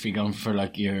shit if you're going for,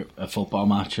 like, a football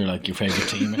match or, like, your favourite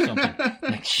team or something.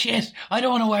 Like, shit, I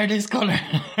don't want to wear this colour.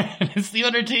 It's the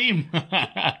other team.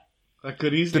 That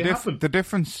could easily happen. The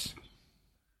difference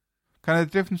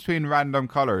between random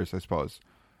colours, I suppose,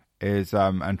 is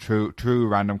and true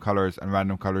random colours and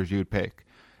random colours you'd pick.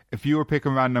 If you were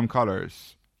picking random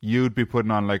colours, you'd be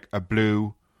putting on like a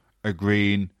blue, a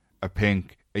green, a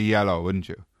pink, a yellow, wouldn't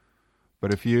you?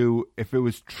 But if it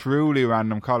was truly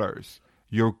random colours,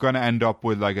 you're gonna end up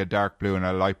with like a dark blue and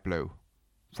a light blue,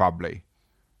 probably.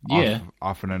 Yeah.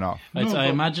 Often enough. I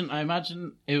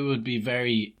imagine it would be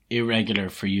very irregular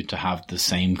for you to have the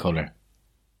same colour.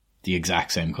 The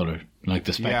exact same colour. Like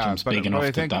the spectrum's big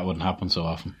enough that wouldn't happen so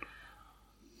often.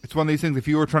 It's one of these things, if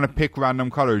you were trying to pick random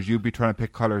colours, you'd be trying to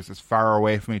pick colours as far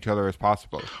away from each other as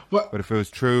possible. But if it was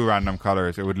true random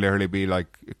colours, it would literally be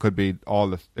like, it could be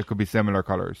similar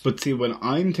colours. But see, when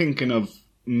I'm thinking of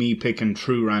me picking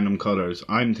true random colours,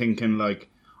 I'm thinking like,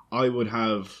 I would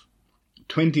have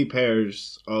 20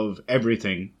 pairs of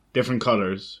everything, different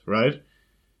colours, right?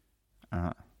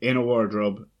 In a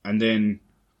wardrobe, and then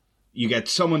you get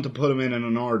someone to put them in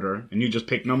an order, and you just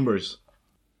pick numbers.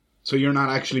 So you're not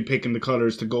actually picking the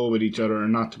colours to go with each other or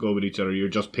not to go with each other. You're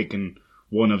just picking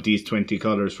one of these 20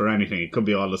 colours for anything. It could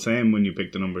be all the same when you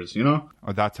pick the numbers, you know?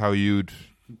 Or that's how you'd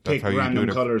pick random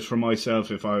colours for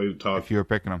myself if I thought if you were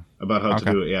picking them about how to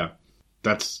do it, yeah.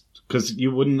 That's because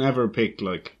you wouldn't ever pick,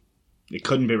 like, it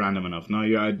couldn't be random enough. No,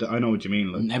 I know what you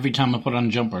mean. Like. Every time I put on a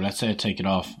jumper, let's say I take it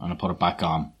off and I put it back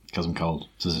on because I'm cold.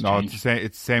 Does it change? It's the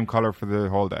same colour for the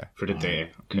whole day. For the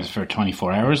day. Okay. Is it for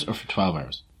 24 hours or for 12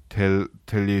 hours? Till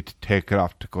you take it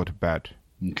off to go to bed.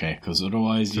 Okay, because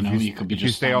otherwise, you could be if you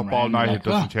stay up all night, it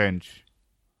doesn't change.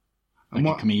 Like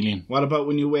a chameleon. What about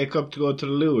when you wake up to go to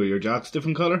the loo? Are your jocks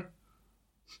different colour?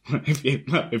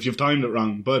 if you've timed it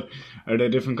wrong, but are they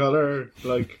different colour,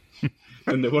 like,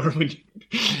 than they were when you...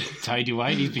 Tidy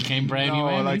whities became brownie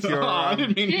no, like you're, I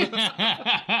didn't mean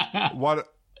that.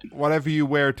 Whatever you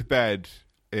wear to bed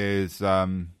is, do you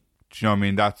know what I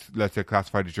mean? That's, let's say,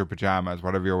 classified as your pajamas,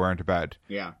 whatever you're wearing to bed.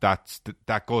 Yeah.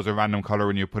 That goes a random colour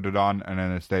when you put it on, and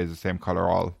then it stays the same colour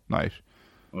all night.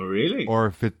 Oh, really? Or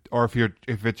if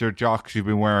it's your jocks you've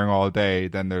been wearing all day,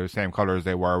 then they're the same colour as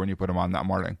they were when you put them on that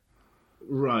morning.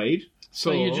 Right.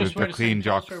 So you just wear the clean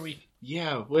jocks. for a week?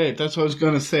 Yeah, wait, that's what I was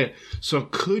going to say. So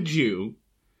could you,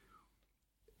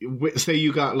 say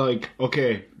you got like,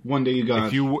 okay, one day you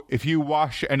got... If you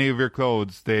wash any of your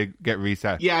clothes, they get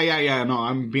reset. Yeah, no,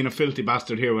 I'm being a filthy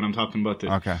bastard here when I'm talking about this.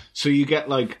 Okay. So you get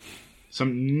like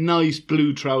some nice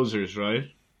blue trousers, right?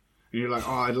 And you're like,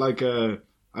 oh, I'd like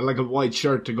a white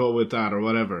shirt to go with that or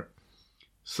whatever.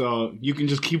 So you can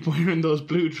just keep wearing those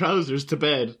blue trousers to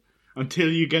bed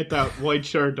until you get that white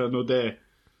shirt on the day.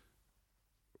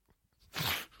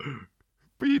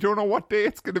 But you don't know what day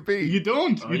it's going to be. You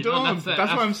don't. That's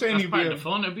what I'm saying. That's part of the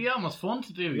fun. It'd be almost fun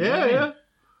to do. Yeah.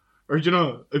 Or,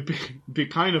 it'd be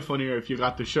kind of funnier if you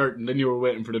got the shirt and then you were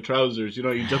waiting for the trousers.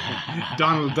 You just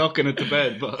Donald ducking it to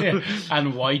bed. But. Yeah.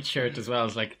 And white shirt as well.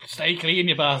 It's like, stay clean,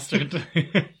 you bastard.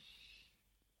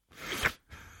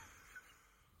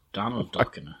 Donald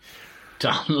ducking it.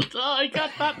 Donald. Oh, I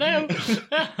got that now.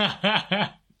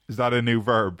 Is that a new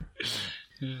verb?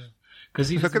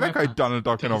 Because look at that guy Donald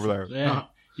ducking over there. Yeah,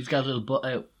 he's got a little butt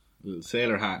out, a little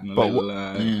sailor hat and a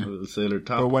little sailor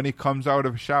top. But when he comes out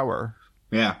of a shower,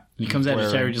 he comes out of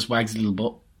the shower, he just wags a little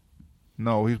butt.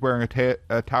 No, he's wearing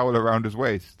a towel around his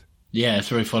waist. Yeah, it's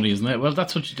very funny, isn't it? Well,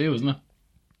 that's what you do, isn't it?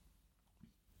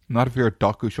 Not if you're a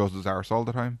duck who shows his arse all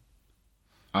the time.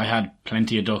 I had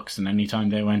plenty of ducks, and any time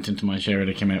they went into my shower,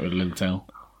 they came out with a little towel.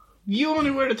 You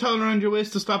only wear the towel around your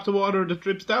waist to stop the water that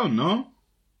drips down, no?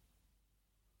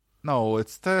 No,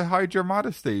 it's to hide your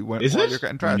modesty while you're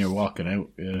getting dressed. When you're walking out,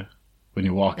 yeah. When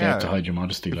you walk out to hide your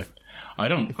modesty, like. I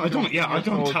don't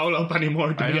towel up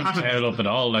anymore, I don't towel up at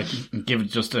all, like, give it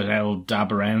just a old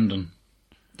dab around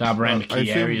the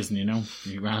key areas and,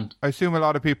 you're grand. I assume a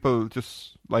lot of people,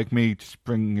 just like me, just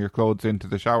bring your clothes into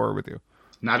the shower with you.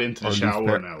 Not into the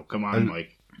shower now, come on,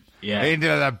 Mike. Yeah. Into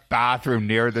the bathroom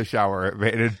near the shower,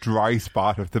 in a dry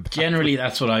spot of the bathroom. Generally,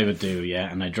 that's what I would do,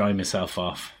 yeah, and I dry myself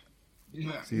off.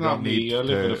 So not me. I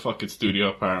live in a fucking studio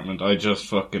apartment. I just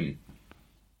fucking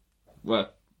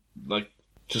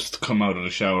just come out of the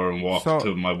shower and walk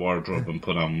to my wardrobe and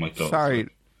put on my clothes. Sorry,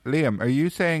 Liam, are you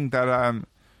saying that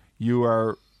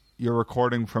you're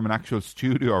recording from an actual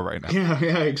studio right now?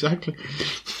 Yeah, exactly.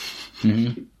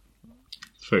 Mm-hmm.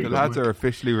 The lads are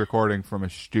officially recording from a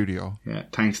studio. Yeah,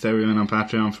 thanks to everyone on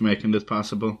Patreon for making this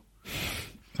possible.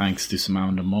 Thanks to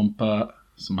Simone de Mumpa.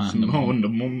 Simone de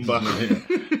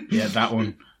Mumba. Yeah, that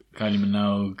one. Kylie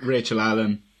Minogue. Rachel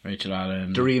Allen.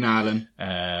 Doreen Allen.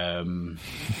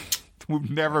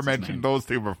 We've never mentioned those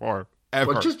two before.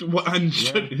 Ever. Well, I'm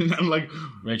like...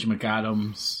 Rachel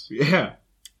McAdams. Yeah.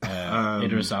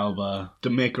 Idris Elba. The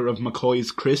maker of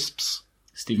McCoy's Crisps.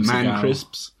 Steven Man Seagal.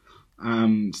 Crisps.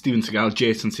 Steven Seagal,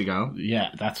 Jason Seagal.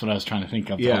 Yeah, that's what I was trying to think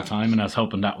of the whole time, and I was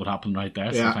hoping that would happen right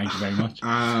there, so thank you very much.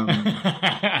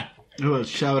 Well,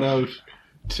 shout out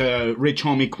to Rich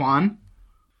Homie Kwan.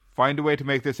 Find a way to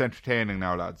make this entertaining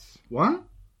now, lads. What?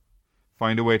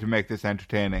 Find a way to make this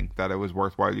entertaining, that it was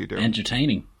worthwhile you do.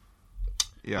 Entertaining?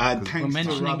 Yeah. Thanks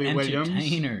to Robbie Williams.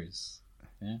 Entertainers.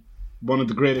 Yeah. One of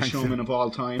the greatest showmen of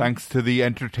all time. Thanks to the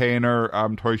entertainer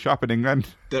toy shop in England.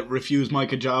 That refused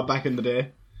Mike a job back in the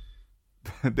day.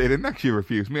 They didn't actually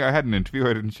refuse me. I had an interview.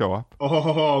 I didn't show up.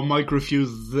 Oh, Mike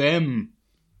refused them.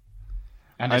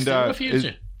 And I still refused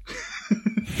you.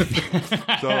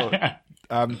 So,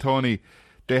 Tony,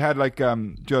 they had it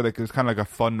was kind of like a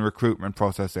fun recruitment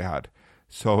process they had.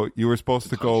 So you were supposed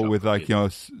to go with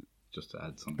just to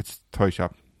add something. It's toy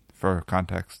shop for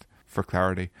context, for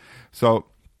clarity. So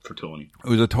for Tony, it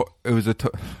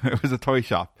was a toy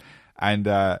shop, and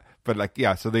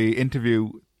so the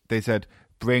interview, they said,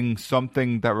 bring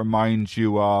something that reminds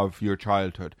you of your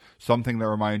childhood, something that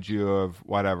reminds you of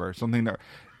whatever, something that,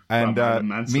 and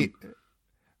me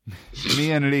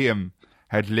and Liam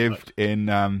had lived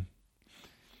in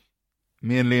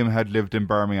me and Liam had lived in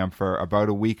Birmingham for about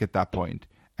a week at that point,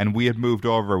 and we had moved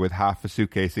over with half a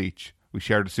suitcase each. We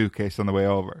shared a suitcase on the way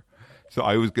over. So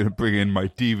I was going to bring in my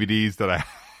DVDs that I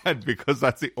had because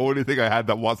that's the only thing I had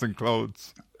that wasn't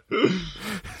clothes.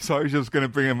 So I was just going to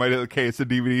bring in my little case of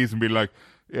DVDs and be like,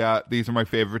 yeah, these are my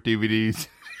favourite DVDs.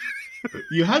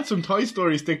 You had some Toy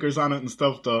Story stickers on it and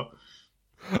stuff, though.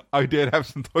 I did have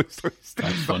some Toy Story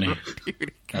stickers. That's funny.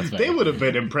 They would have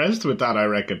been impressed with that, I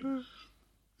reckon.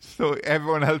 So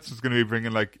everyone else was going to be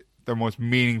bringing like their most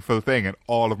meaningful thing, and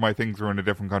all of my things were in a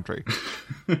different country.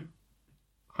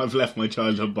 I've left my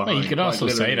childhood behind. Well, you could also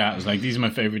say that. It's like, these are my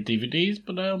favourite DVDs,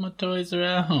 but all my toys are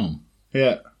at home.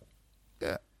 Yeah.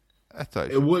 Yeah. That's how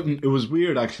it was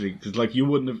weird, actually, because like, you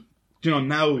wouldn't have... You know,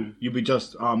 now you'd be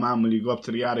just, oh man, will you go up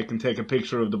to the attic and take a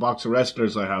picture of the box of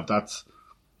wrestlers I have? That's...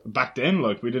 Back then,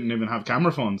 like, we didn't even have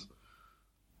camera phones.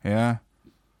 Yeah.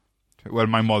 Well,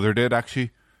 my mother did, actually.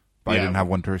 But I didn't have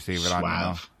one to receive it on.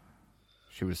 No.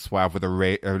 She was suave with the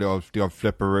old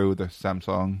flipperoo, the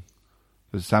Samsung.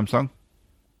 Was it Samsung?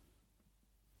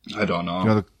 I don't know. You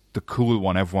know, the cool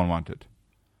one everyone wanted.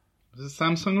 Was it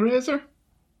Samsung Razr?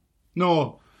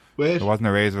 No. Wait. There wasn't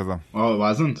a Razr, though. Oh, it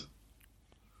wasn't?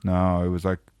 No, it was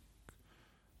like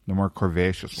the more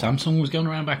curvaceous one. Samsung was going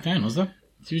around back then, was there?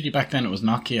 It's usually back then it was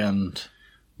Nokia and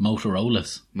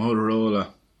Motorola's.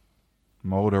 Motorola.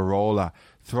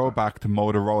 Throwback to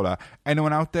Motorola.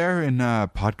 Anyone out there in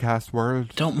podcast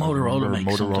world? Don't Motorola make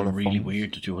something phones? really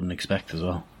weird that you wouldn't expect as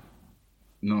well?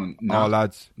 No,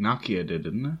 lads. Nokia did,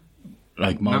 didn't it?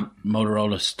 Like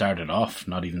Motorola started off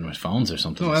not even with phones or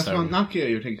something. No, that's not Nokia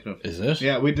you're thinking of. Is it?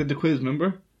 Yeah, we did the quiz,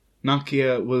 remember?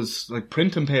 Nokia was like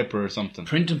print and paper or something.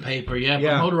 Print and paper, yeah.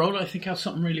 But Motorola, I think, has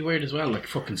something really weird as well, like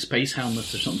fucking space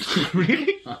helmets or something.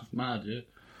 Really? That's mad, yeah.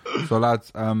 So,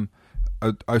 lads,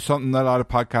 something that a lot of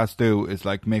podcasts do is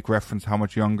like make reference how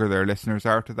much younger their listeners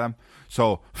are to them.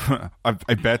 So, I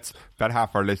bet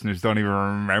half our listeners don't even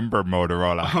remember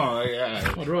Motorola. Oh, yeah.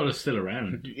 Motorola's still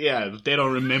around. Yeah, they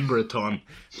don't remember a ton.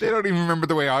 They don't even remember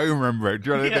the way I remember it.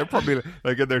 They're probably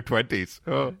like in their 20s.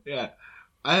 Oh. Yeah.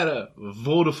 I had a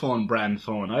Vodafone brand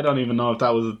phone. I don't even know if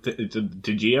that was...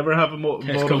 Did you ever have a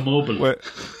Tesco Mobile?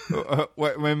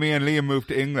 When me and Liam moved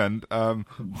to England,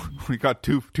 we got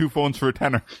two phones for a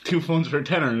tenner. 2 phones for a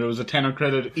tenner, and there was a tenner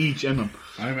credit each in them.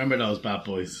 I remember those bad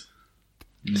boys.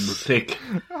 Sick.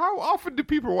 How often do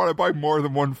people want to buy more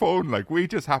than one phone? Like, we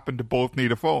just happened to both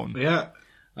need a phone. Yeah.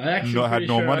 I actually had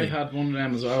no money. I had one of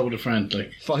them as well with a friend.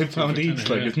 Like £5 each,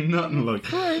 like, it's nothing like...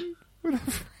 Friend with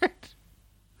a friend.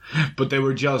 But they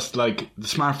were just like the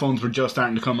smartphones were just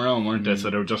starting to come around, weren't they? So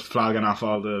they were just flagging off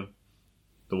all the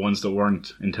ones that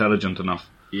weren't intelligent enough.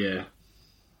 Yeah.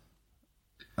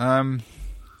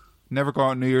 Never go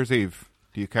out New Year's Eve.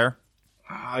 Do you care?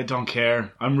 I don't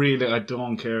care. I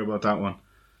don't care about that one.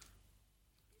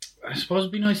 I suppose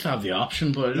it'd be nice to have the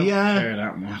option, but I don't care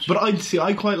that much. But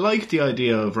I quite like the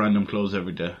idea of random clothes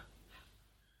every day.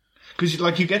 Because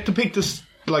like you get to pick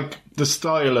the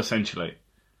style essentially.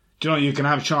 Do you know, you can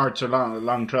have shorts or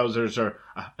long trousers or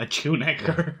a tunic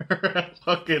or a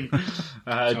fucking...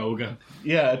 toga.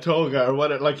 Yeah, a toga or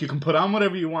whatever. Like, you can put on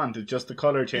whatever you want. It's just the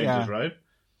colour changes, right?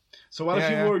 So what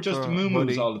if you wore just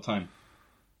muumuus all the time?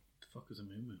 What the fuck is a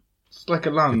muumuu? It's like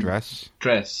a long... dress.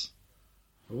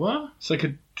 What? It's like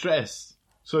a dress.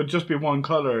 So it'd just be one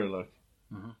colour, like.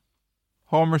 Uh-huh.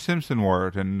 Homer Simpson wore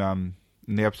it in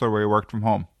the episode where he worked from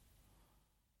home.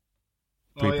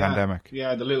 Pre-pandemic.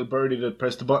 Yeah, the little birdie that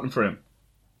pressed the button for him.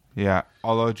 Yeah,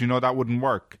 although do you know that wouldn't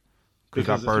work because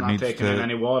that bird needs taking in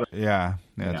any water. Yeah,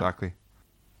 exactly.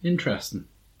 Interesting.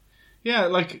 Yeah,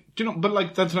 like, do you know? But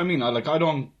like, that's what I mean. I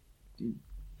don't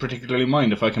particularly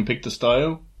mind if I can pick the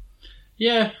style.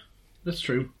 Yeah, that's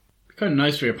true. It's kind of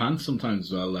nice for your pants sometimes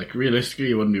as well. Like, realistically,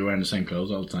 you wouldn't be wearing the same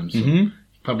clothes all the time. So you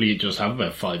probably just have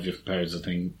about 5 different pairs of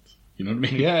things. You know what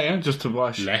I mean? Yeah, just to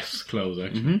wash less clothes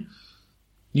actually. Mm-hmm.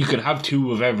 You could have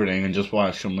 2 of everything and just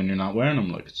wash them when you're not wearing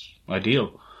them. Like, it's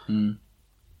ideal. Mm.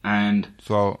 And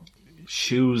so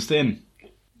shoes then.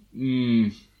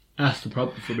 That's the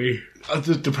problem for me.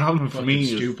 The problem for me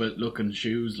is stupid looking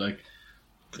shoes, like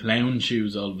clown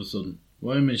shoes all of a sudden.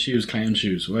 Why are my shoes clown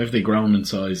shoes? Why have they grown in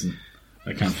size and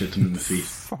I can't fit them in my feet?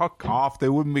 Fuck off, they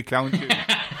wouldn't be clown shoes.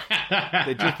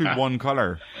 They'd just be one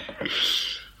colour.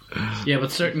 Yeah,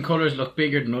 but certain colours look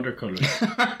bigger than other colours.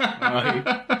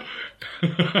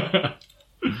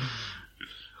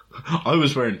 I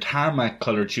was wearing tarmac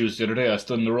coloured shoes the other day. I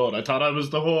stood in the road. I thought I was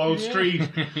the whole street.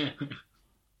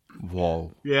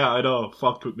 Whoa. Yeah, I know.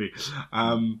 Fucked with me.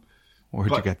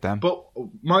 Where'd you get them? But,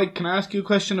 Mike, can I ask you a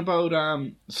question about...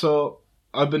 So,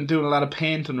 I've been doing a lot of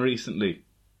painting recently.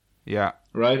 Yeah.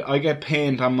 Right? I get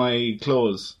paint on my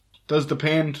clothes. does the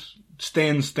paint stay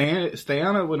on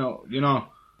it? You know.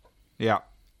 Yeah.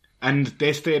 And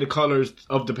they stay the colours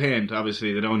of the paint,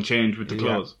 obviously. They don't change with the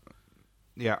clothes.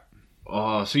 Yeah.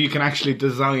 Oh, so you can actually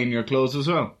design your clothes as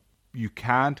well? You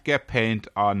can't get paint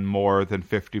on more than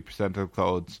 50% of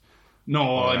clothes.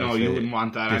 No, I know. You wouldn't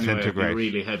want that anyway. It'd be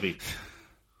really heavy.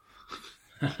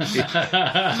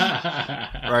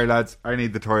 Right, lads. I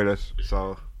need the toilet,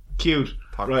 so... Cute.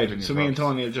 Right, so me and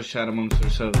Tony will just chat amongst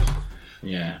ourselves.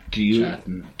 Yeah. Do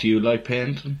you like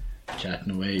painting?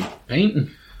 Chatting away. Painting?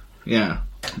 Yeah.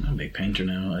 I'm not a big painter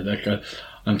now.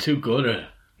 I'm too good at it.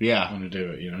 Yeah. I want to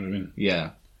do it, you know what I mean?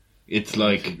 Yeah. It's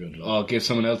like, give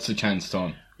someone else a chance,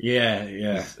 Tony. Yeah.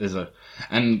 Is it?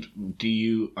 And do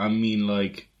you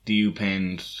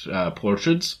paint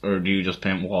portraits, or do you just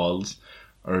paint walls,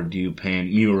 or do you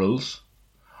paint murals,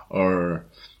 or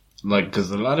like,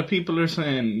 because a lot of people are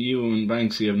saying you and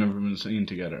Banksy have never been seen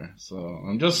together. So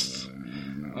I'm just,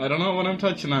 I don't know what I'm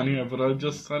touching on here, but I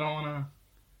don't want to.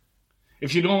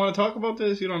 If you don't want to talk about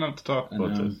this, you don't have to talk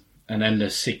about this. And then the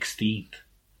 16th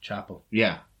chapel.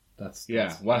 Yeah.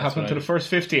 What happened to the first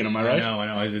 15? Am I right? I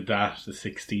know. I did that. The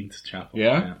 16th chapel.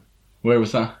 Yeah. Where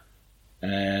was that?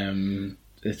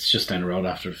 It's just down the road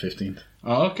after the 15th.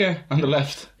 Oh, okay. On the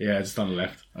left. Yeah, it's on the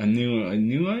left. I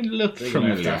knew I looked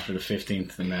familiar. After the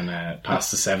 15th and then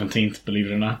past the 17th, believe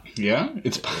it or not. Yeah?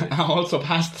 It's also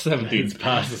past the 17th. It's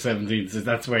past the 17th, so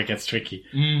that's where it gets tricky.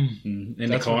 In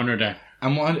the corner there.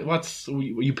 And what's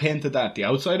you painted that? The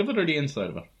outside of it or the inside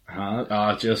of it?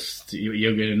 Just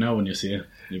you'll get to know when you see it.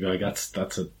 You go, that's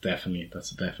a definitely.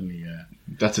 That's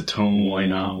a tone. Why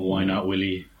not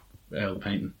Willie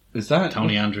painting? Is that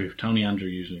Tony Andrew? Tony Andrew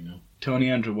usually no.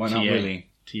 Tony Andrew. Why not Willie?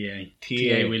 T.A.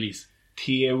 Willies.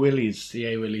 T.A. Willies.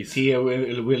 T.A. Willies. T.A.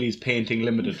 Willies Painting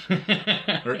Limited.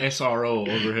 Or SRO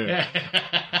over here.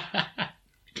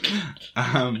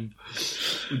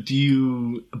 Do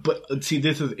you... But see,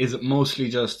 this is it mostly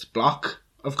just block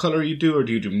of colour you do, or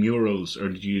do you do murals, or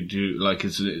do you do, like,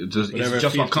 is it just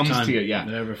what comes to you?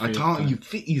 Yeah. I thought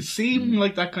you seem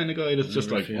like that kind of guy that's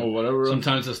just like, whatever.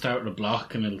 Sometimes I'll start with a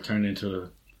block and it'll turn into a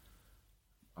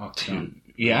octagon.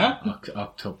 Yeah?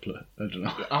 Octuplet. I don't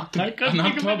know. I can't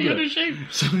think of any other shape.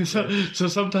 So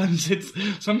sometimes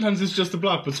it's just a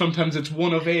block, but sometimes it's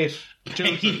one of 8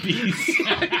 babies.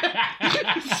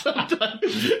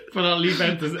 Sometimes. But I'll leave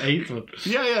out this 8th one.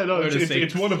 Yeah, no,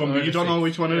 it's one of them, but you don't know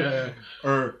which one it is.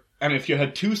 And if you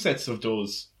had 2 sets of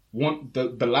those,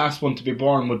 the last one to be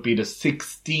born would be the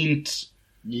 16th.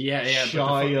 Yeah.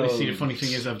 See, the funny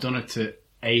thing is, I've done it to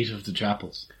 8 of the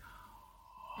chapels.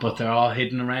 But they're all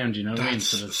hidden around, you know what I mean?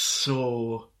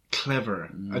 So clever.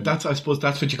 I suppose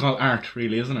that's what you call art,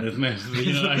 really, isn't it? Isn't it?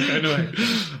 You know, that kind of way.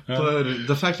 But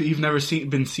the fact that you've never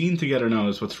been seen together now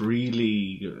is what's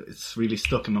really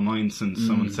stuck in my mind since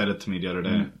someone said it to me the other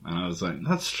day. And I was like,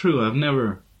 that's true, I've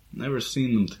never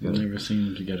seen them together. Never seen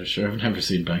them together, sure. I've never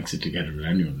seen Banksy together with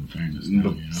anyone, in fairness. Now,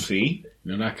 you know? See?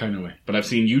 You know, that kind of way. But I've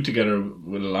seen you together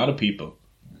with a lot of people.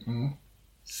 Mm-hmm.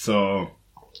 So...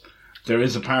 there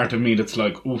is a part of me that's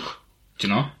like, oof, do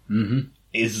you know? Mm-hmm.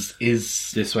 Is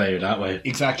this way or that way?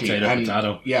 Exactly.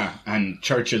 And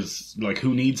churches, like,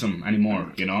 who needs them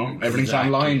anymore? You know, everything's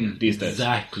online these days.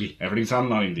 Exactly, everything's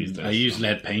online these days. I use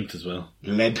lead paint as well.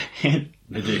 Lead paint.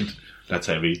 I did. That's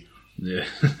heavy. Yeah.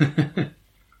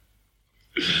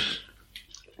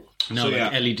 No,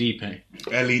 LED paint.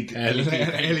 LED paint.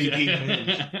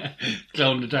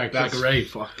 Glow in the dark, like a ray.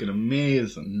 Fucking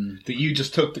amazing. That you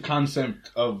just took the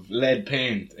concept of lead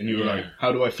paint and you were like,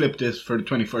 how do I flip this for the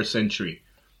 21st century?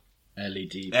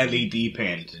 LED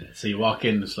paint. So you walk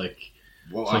in, it's like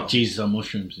Jesus on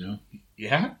mushrooms, you know?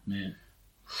 Yeah? Yeah.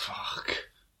 Fuck.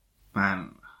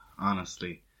 Man,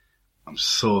 honestly, I'm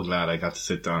so glad I got to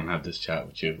sit down and have this chat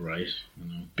with you. Right.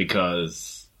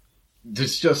 Because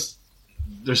there's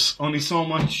only so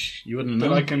much you wouldn't that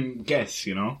know. I can guess,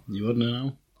 you know? You wouldn't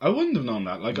know. I wouldn't have known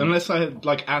that. Like, unless I had,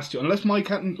 like, asked you. Unless Mike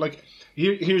hadn't, like...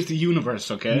 Here's the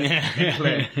universe, okay?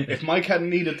 If Mike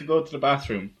hadn't needed to go to the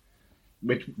bathroom,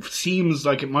 which seems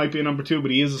like it might be a number 2,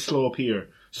 but he is a slow peer,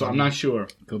 so I'm not sure.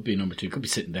 Could be number 2. Could be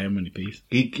sitting down when he pees.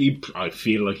 I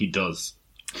feel like he does.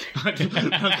 I don't know.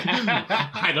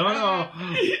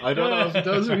 I don't know if he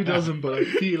does or he doesn't, but I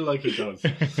feel like he does.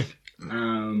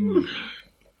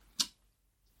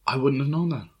 I wouldn't have known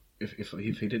that if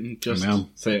he didn't just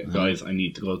say, guys, I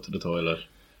need to go to the toilet.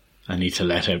 I need to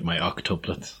let out my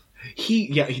octuplets. He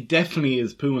definitely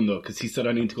is pooing though, because he said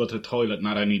I need to go to the toilet,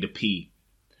 not I need to pee.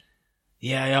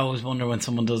 Yeah, I always wonder when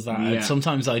someone does that. Yeah.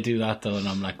 Sometimes I do that though, and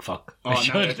I'm like, fuck. Oh,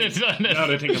 now I think I'm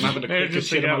having the quickest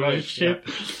shit of my life. Yeah.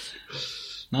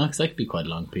 No, because I could be quite a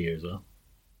long pee as well.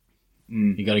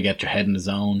 You got to get your head in the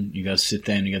zone. You got to sit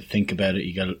down. You got to think about it.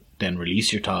 You got to then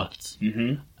release your thoughts,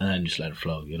 and then just let it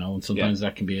flow. And sometimes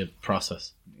that can be a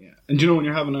process. Yeah. And when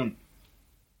you're having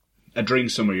a drink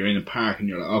somewhere, you're in a park, and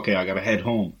you're like, okay, I got to head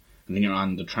home, and then you're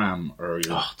on the tram, or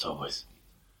it's always,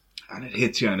 and it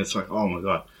hits you, and it's like, oh my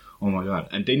god,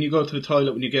 and then you go to the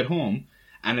toilet when you get home,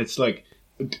 and it's like,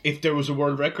 if there was a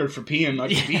world record for peeing, I'd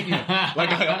be beating it. Like,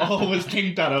 I always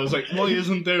think that. I was like, why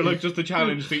isn't there just a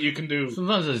challenge that you can do?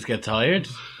 Sometimes I just get tired.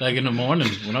 Like in the morning,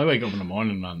 when I wake up in the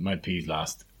morning, my pees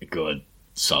last a good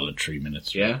solid 3 minutes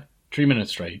straight. Yeah? 3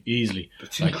 minutes straight, easily.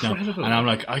 That's incredible. And I'm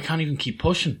like, I can't even keep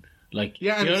pushing. Like,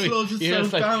 and it slows itself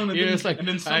down. And it's like,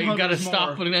 I gotta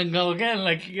stop and then go again.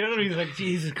 Like, he's like,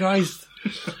 Jesus Christ.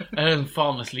 And then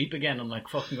falling asleep again. I'm like,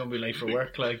 fucking gonna be late for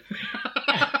work. Like,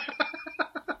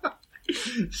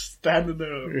 standing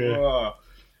there.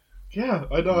 Yeah,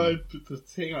 I know. The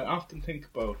thing I often think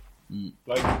about.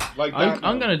 Like that.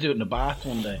 I'm going to do it in a bath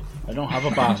one day. I don't have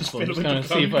a bath, so I'm just going to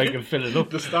see if I can fill it up.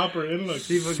 The stopper in, like.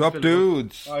 Sup,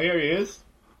 dudes? Oh, here he is.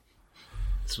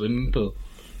 Swimming pool.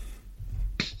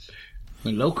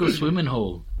 My local swimming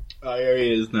hole. Oh, here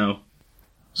he is now.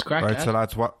 Scratch right, so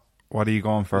lads, what are you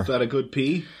going for? Is that a good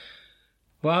pee?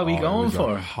 What are we going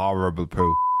for? A horrible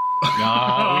poo. No, we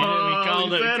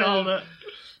called it.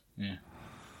 Yeah.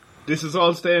 This is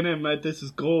all staying in, mate. This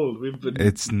is gold. We've been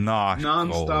It's not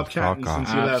non-stop chatting since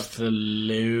you left.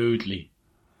 Absolutely.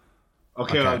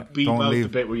 Okay, I'll beep out the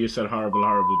bit where you said horrible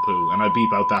poo, and I'll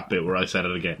beep out that bit where I said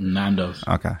it again. Nando's.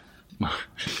 Okay.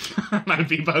 I'll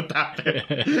beep out that bit.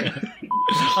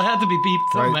 I had to be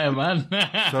beeped somehow, man.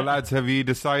 So, lads, have you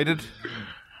decided?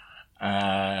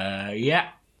 Yeah.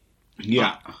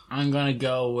 Yeah. I'm going to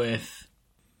go with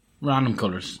random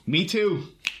colours. Me too.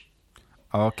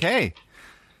 Okay.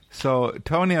 So,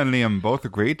 Tony and Liam both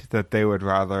agreed that they would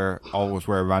rather always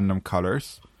wear random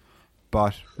colours.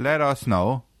 But let us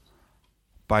know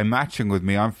by matching with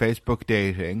me on Facebook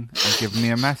Dating and giving me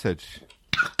a message.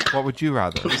 What would you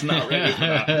rather? I was not ready for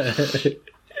that.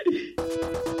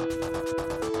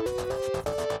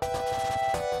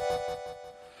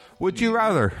 Would you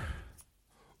rather?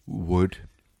 Would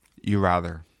you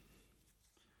rather?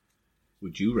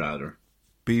 Would you rather?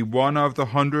 Be one of the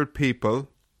 100 people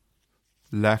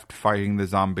left fighting the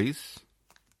zombies?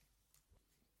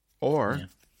 Or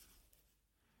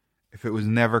if it was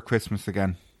never Christmas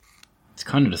again? It's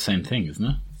kind of the same thing, isn't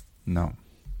it? No.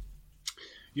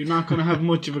 You're not going to have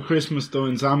much of a Christmas though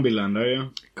in Zombieland, are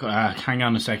you? Hang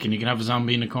on a second. You can have a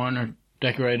zombie in the corner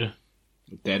decorated.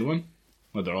 A dead one?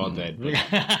 Well, they're all dead. But...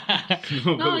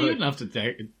 No, you don't have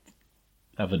to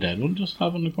have a dead one. Just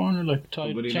have it in the corner, like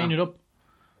chain it up.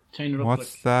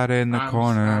 What's like, that in the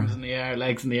corner? Arms in the air,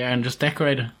 legs in the air, and just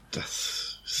decorate it. That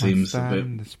seems a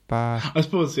bit... I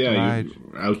suppose, you're out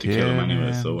to kill him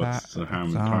anyway, so what's the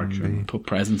harm in torture? Put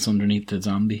presents underneath the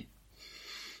zombie.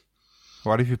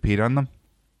 What if you peed on them?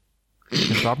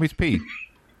 Can zombies pee?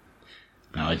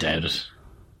 No, I doubt it.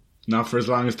 Not for as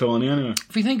long as Tony, anyway.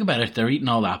 If you think about it, they're eating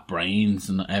all that brains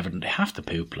and everything. They have to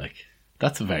poop, like.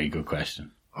 That's a very good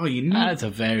question. Oh, you know? That's a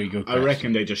very good question. I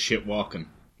reckon they just shit walking.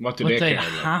 What do but they care? But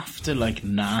they have to, like,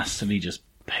 nastily just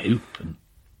poop and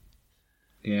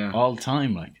all the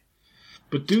time, like.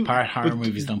 But part horror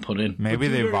movies don't put in. Maybe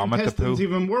they vomit the poo. Doesn't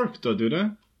even work, though, do they?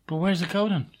 But where's it go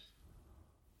then?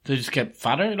 They just get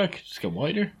fatter, like, just get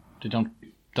wider? They don't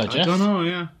digest? I don't know,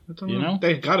 yeah. I don't know.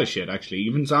 They gotta shit, actually.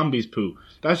 Even zombies poo.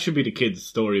 That should be the kids'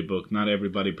 storybook. Not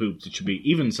everybody poops. It should be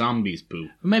even zombies poo.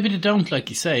 Maybe they don't,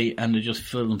 like you say, and they just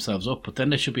fill themselves up, but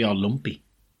then they should be all lumpy.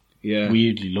 Yeah.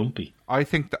 Weirdly lumpy. I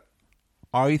think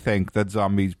that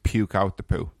zombies puke out the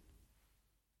poo.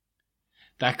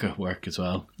 That could work as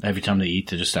well. Every time they eat,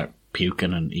 they just start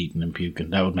puking and eating and puking.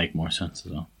 That would make more sense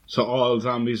as well. So all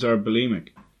zombies are bulimic?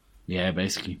 Yeah,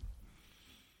 basically.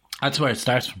 That's where it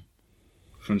starts from.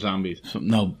 From zombies?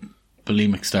 No,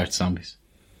 bulimic starts zombies.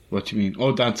 What do you mean?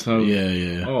 Oh, that's how...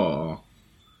 Yeah. Oh.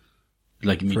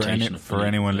 Like a mutation for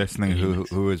anyone listening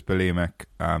who is bulimic,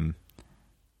 I'm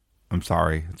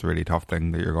sorry. It's a really tough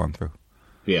thing that you're going through.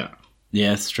 Yeah.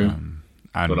 Yeah, it's true.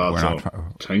 And but also,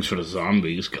 thanks for the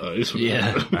zombies, guys.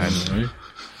 Yeah.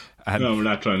 And no, we're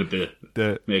not trying to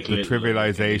the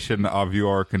trivialization of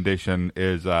your condition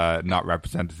is not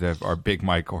representative or Big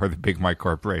Mike or the Big Mike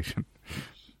Corporation.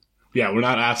 Yeah, we're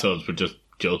not assholes, we're just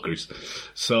jokers.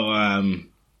 So, I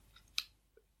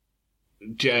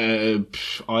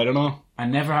don't know. I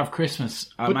never have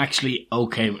Christmas. I'm actually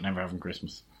okay with never having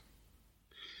Christmas.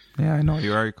 Yeah, I know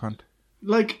you are, you cunt.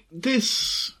 Like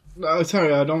this.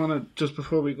 Sorry, I don't want to. Just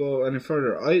before we go any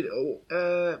further,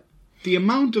 the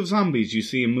amount of zombies you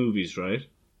see in movies, right?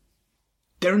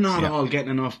 They're not all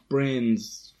getting enough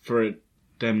brains for it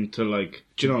them to like,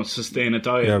 sustain a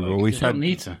diet. Yeah, like. but we said don't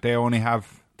need to. they only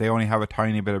have a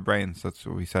tiny bit of brains. That's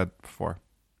what we said before.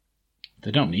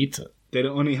 They don't need to. They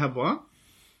don't only have what?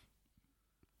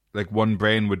 Like one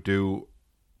brain would do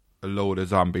a load of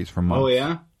zombies for months. Oh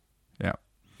yeah. Yeah.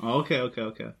 Oh,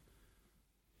 okay.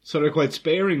 So they're quite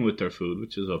sparing with their food,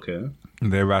 which is okay.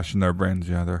 They ration their brains.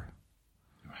 Yeah, they're.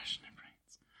 Ration their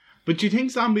brains. But do you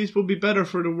think zombies will be better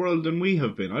for the world than we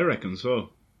have been? I reckon so.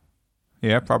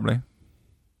 Yeah, probably.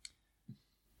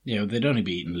 Yeah, they'd only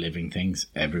be eating living things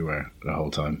everywhere the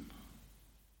whole time.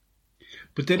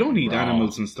 But they don't eat Raw.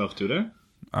 animals and stuff, do they?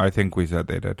 I think we said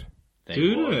they did.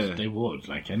 They would,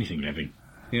 like anything living.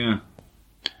 Yeah.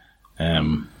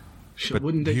 But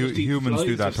wouldn't they just eat humans flies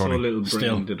do that, if so Tony. little brain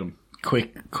Still. did them?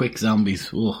 Quick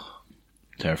zombies. Ugh.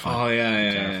 Terrifying. Oh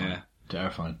yeah. Terrifying.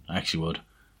 Terrifying. I actually would.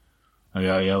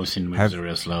 I always seen the movies are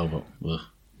real slow, but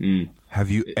ugh. Have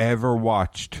you ever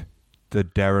watched the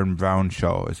Darren Brown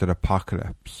show? Is it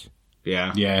Apocalypse?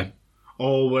 Yeah. Yeah.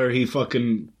 Oh, where he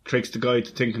fucking tricks the guy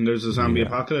to thinking there's a zombie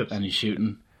apocalypse. And he's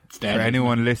shooting. It's dead. For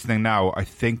anyone listening now, I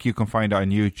think you can find it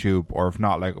on YouTube, or if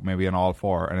not, like maybe on All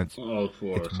 4, and it's All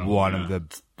four. it's one of the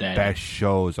dead. best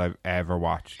shows I've ever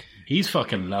watched. He's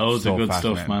fucking loads So of good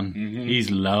stuff, man. fascinating. He's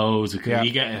loads of good.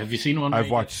 Yeah. Have you seen one? where I've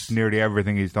he watched gets- nearly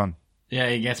everything he's done. Yeah,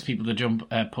 he gets people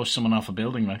to push someone off a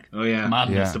building, like. Oh yeah.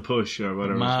 Madness. It's the push or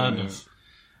whatever. Madness.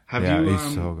 Have Yeah, you?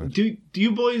 he's so good. Do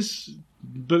you boys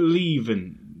believe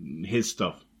in his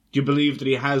stuff? Do you believe that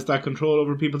he has that control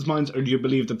over people's minds, or do you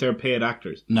believe that they're paid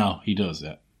actors? No, he does,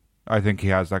 yeah. I think he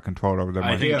has that control over their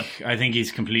I mind. think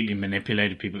he's completely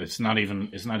manipulated people. It's not even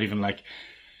like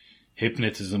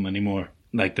hypnotism anymore.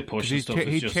 Like the push and stuff.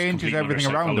 He is just changes complete everything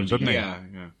other around him, psychology. doesn't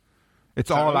he? Yeah.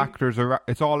 It's all actors.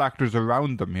 It's all actors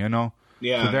around them, you know.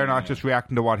 Yeah. So they're not just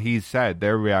reacting to what he's said;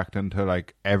 they're reacting to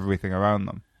like everything around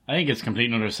them. I think it's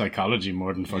complete other psychology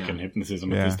more than fucking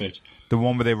hypnotism at this stage. The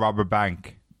one where they rob a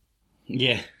bank.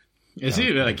 Yeah. Is he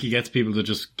like he gets people to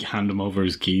just hand him over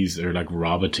his keys or like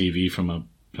rob a TV from a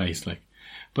place, like?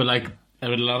 But like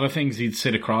with a lot of things, he'd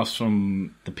sit across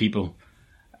from the people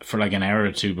for like an hour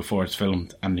or two before it's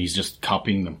filmed, and he's just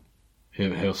copying them.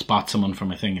 He'll spot someone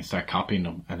from a thing and start copying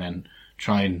them, and then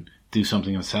try and do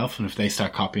something himself. And if they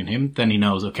start copying him, then he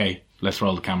knows, okay, let's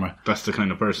roll the camera. That's the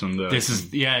kind of person that... This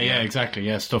is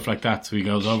exactly, stuff like that. So he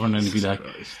goes over and then he'd be like,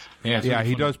 it's Yeah, really he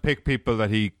funny. does pick people that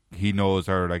he knows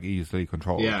are like easily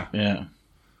controlled. Yeah. Yeah.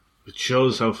 It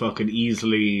shows how fucking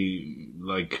easily,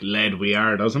 like, led we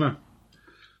are, doesn't it?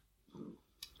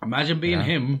 Imagine being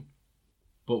him,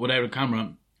 but without a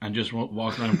camera and just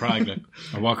walking around Prague, like,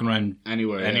 or walking around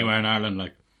Anywhere in Ireland,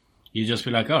 like, you just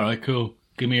be like, all right, cool,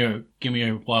 give me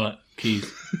your wallet,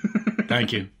 keys,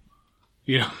 thank you.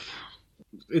 You know,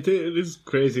 It is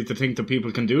crazy to think that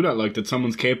people can do that, like, that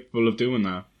someone's capable of doing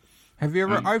that. Have you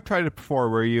ever? I've tried it before,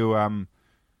 where you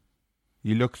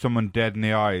look someone dead in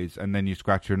the eyes and then you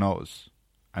scratch your nose,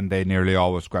 and they nearly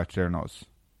always scratch their nose.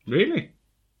 Really?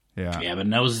 Yeah. but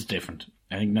nose is different.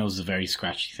 I think nose is a very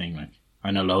scratchy thing. Like,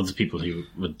 I know loads of people who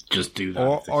would just do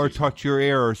that. Or touch your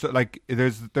ear, or so, like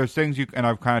there's things you, and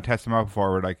I've kind of tested them out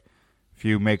before, where like if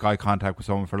you make eye contact with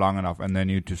someone for long enough and then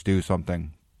you just do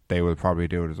something, they will probably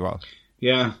do it as well.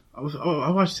 Yeah.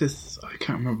 I watched this, I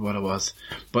can't remember what it was,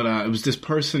 but it was this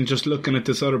person just looking at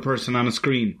this other person on a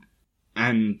screen,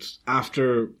 and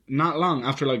after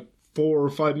like 4 or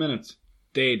 5 minutes,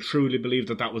 they truly believed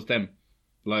that was them.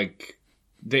 Like,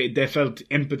 they felt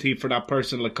empathy for that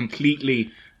person, like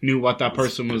completely knew what that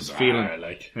person was feeling.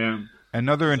 Like, Yeah.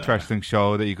 Another interesting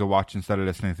show that you could watch instead of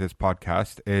listening to this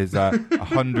podcast is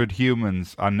 100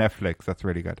 Humans on Netflix. That's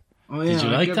really good. Oh yeah, Did you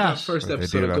I like gave that? first They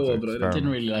episode do a that go, to but I experiment. didn't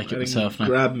really like it didn't myself. Now.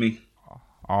 grab me.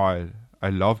 Oh, I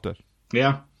loved it.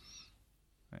 Yeah.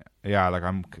 Yeah, like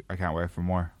I can't wait for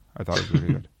more. I thought it was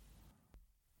really good.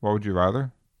 What would you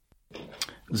rather?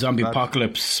 Zombie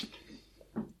apocalypse.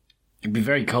 It'd be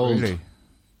very cold. Really?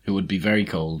 It would be very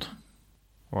cold.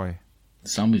 Why?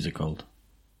 Zombies are cold.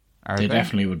 Are They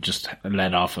definitely would just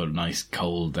let off a nice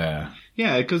cold.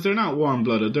 Yeah, because they're not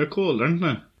warm-blooded. They're cold, aren't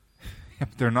they?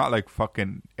 They're not like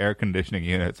fucking air conditioning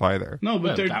units either. No,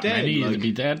 but they're that dead. many like- would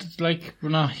be dead. Like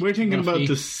We're thinking about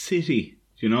the city,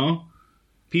 you know?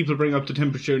 People bring up the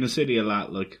temperature in the city a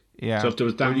lot, like. Yeah. So if there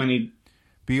was that many...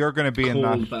 But you're going to be in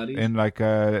Cold that, bodies. in like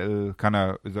a little kind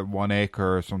of, is it 1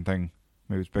 acre or something?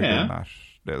 Maybe it's bigger Yeah. than that.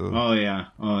 Little, Oh, yeah,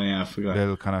 I forgot.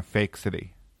 little kind of fake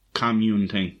city. Commune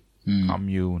thing.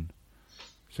 Commune.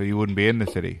 So you wouldn't be in the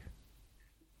city.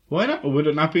 Why not? Would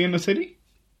it not be in the city?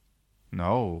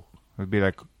 No. It would be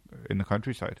like in the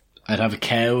countryside, I'd have a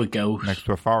cow, a goat, next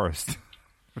to a forest,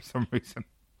 for some reason.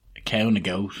 a cow and a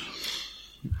goat.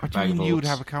 What do you mean you would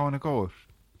have a cow and a goat?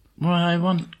 Well, I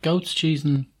want goat's cheese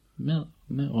and milk.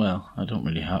 Well, I don't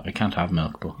really have. I can't have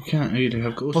milk, but you can't either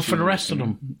have goat's cheese. But for the rest of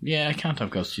them, yeah, I can't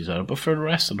have goat's cheese either. But for the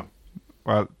rest of them,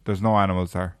 well, there's no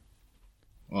animals there.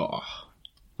 Oh,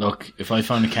 look! If I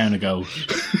find a cow and a goat,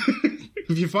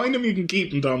 if you find them, you can keep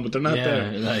them, Dom. But they're not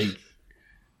there. Like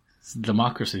it's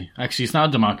democracy. Actually, it's not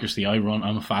a democracy. I'm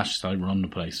a fascist. I run the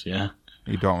place. Yeah.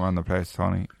 You don't run the place,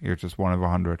 Tony. You're just one of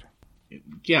 100.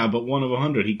 Yeah, but one of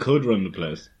 100. He could run the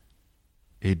place.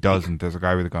 He doesn't. There's a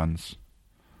guy with the guns.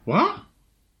 What?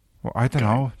 Well, I don't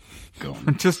know.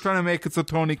 I'm just trying to make it so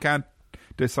Tony can't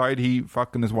decide he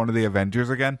fucking is one of the Avengers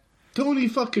again. Tony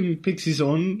fucking picks his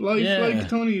own life. Yeah. Like,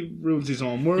 Tony rules his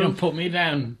own world. You don't put me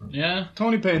down. Yeah.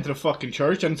 Tony painted a fucking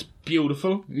church and it's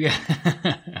beautiful. Yeah.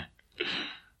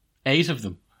 8 of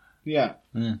them. Yeah.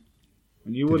 And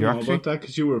you wouldn't know about that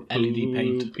because you were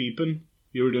peeping.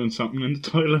 You were doing something in the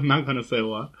toilet. I'm not going to say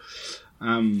what.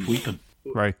 Weeping.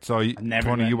 Right, so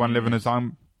Tony, you want to live in a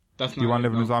zombie? You want to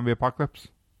live in a zombie apocalypse?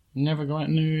 Never go out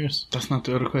New Year's. That's not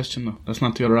the other question, though. That's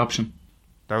not the other option.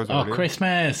 That was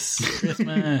Christmas.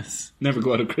 Never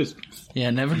go out at Christmas. Yeah,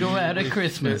 never go out at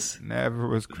Christmas. Never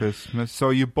was Christmas.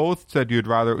 So you both said you'd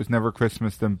rather it was never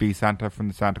Christmas than be Santa from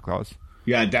the Santa Claus.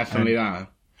 Yeah, definitely that.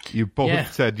 You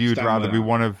both said you'd rather be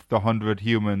one of the 100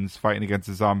 humans fighting against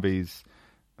the zombies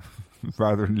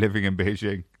rather than living in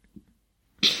Beijing.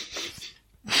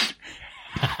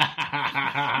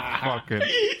 Fucking.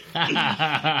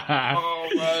 Oh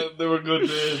man, they were good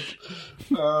days.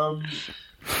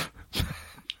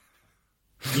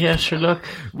 Yeah, sure, look.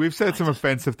 We've said some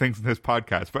offensive things in this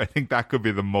podcast, but I think that could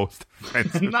be the most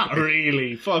offensive. Not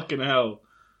really. Fucking hell.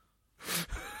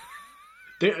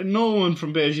 No one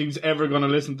from Beijing's ever going to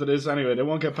listen to this anyway. They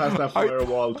won't get past that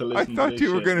firewall to listen to this. I thought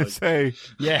you were going to say,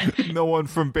 no one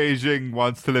from Beijing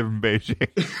wants to live in Beijing.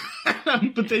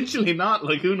 Potentially not.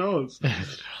 Like, who knows?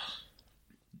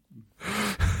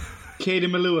 Katie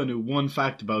Malua knew one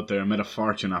fact about there and made a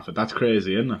fortune off it. That's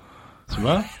crazy, isn't it?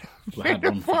 What? Made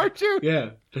a fortune? Yeah.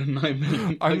 9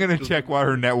 million. I'm going to check what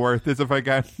her net worth is if I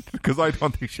can, because I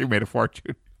don't think she made a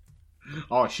fortune.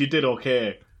 Oh, she did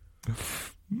okay.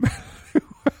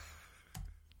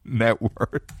 Net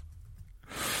worth.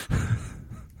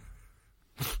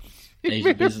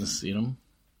 Asian business, you know.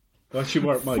 What's she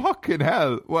worth, Mike? Fucking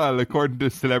hell. Well, according to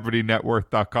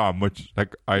celebritynetworth.com, which,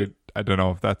 like, I don't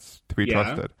know if that's to be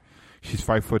trusted. She's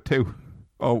 5'2".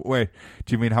 Oh, wait.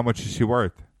 Do you mean how much is she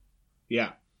worth?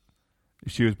 Yeah.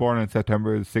 She was born on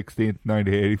September 16th,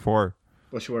 1984.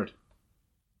 What's she worth?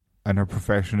 And her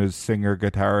profession is singer,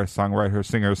 guitarist,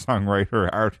 songwriter,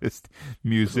 artist,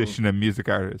 musician, and music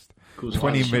artist. Cool.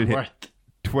 $20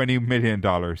 million.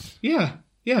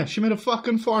 Yeah, she made a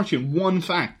fucking fortune. One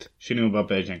fact she knew about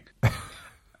Beijing.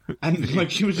 And like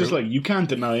she was just like, you can't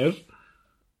deny it.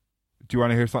 Do you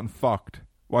want to hear something fucked?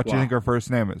 What do you think her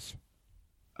first name is?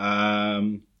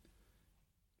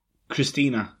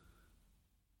 Christina.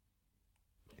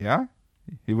 Yeah?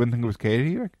 You wouldn't think it was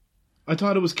Katie? Like? I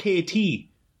thought it was KT.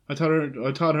 I thought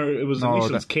her it was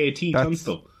initials KT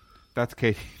Tunstall. That's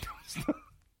Katie Tunstall.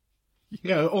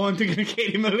 Yeah, I'm thinking of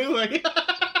Katie Malua.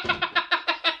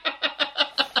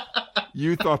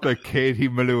 You thought that Katie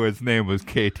Malua's name was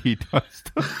KT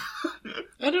Tunstall.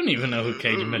 I don't even know who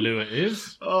Katie Malua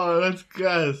is. Oh, let's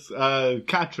guess.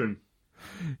 Catherine.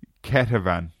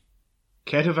 Ketavan.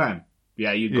 Ketavan.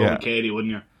 Yeah, you'd go with Katie,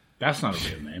 wouldn't you? That's not a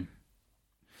real name.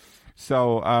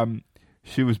 So,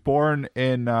 she was born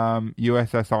in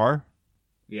USSR.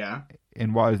 Yeah.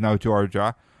 In what is now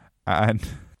Georgia, and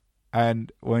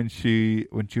when she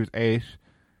was 8,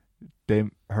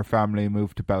 her family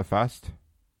moved to Belfast.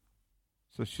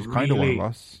 So she's kind of one of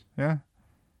us. Yeah.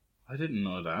 I didn't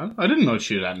know that. I didn't know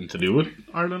she had anything to do with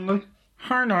Ireland. Like.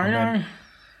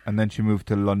 And then she moved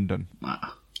to London.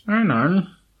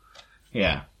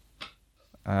 Yeah.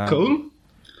 Cool.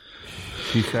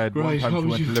 She said one time she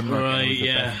went to Limerick. Right, and it was the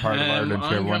best part of Ireland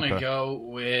I'm going to go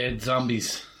with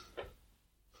zombies.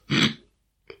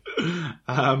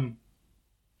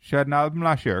 She had an album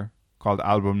last year called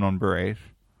Album Number 8.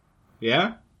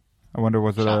 Yeah? I wonder,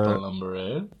 was it number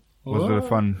 8? Was it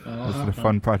a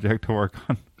fun project to work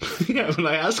on? Yeah, will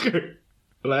I ask her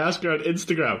on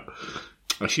Instagram?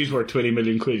 Oh, she's worth 20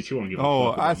 million quid. She won't give a fuck.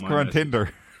 Oh, ask her on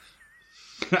Tinder.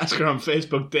 Ask her on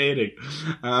Facebook dating.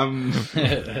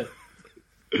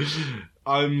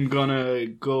 I'm gonna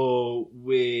go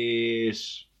with...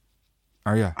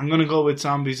 Oh, yeah. I'm gonna go with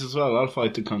zombies as well. I'll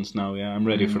fight the cunts now, yeah. I'm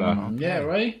ready for that. Okay. Yeah,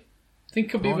 right? I think it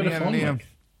could be a bit of fun.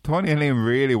 Tony and Liam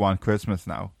really want Christmas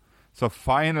now. So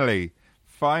finally,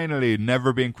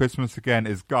 never being Christmas again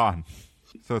is gone.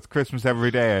 So it's Christmas every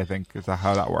day, I think, is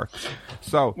how that works.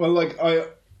 So... Well, like, I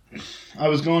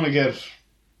was going to get...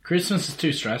 Christmas is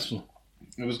too stressful.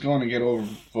 It was going to get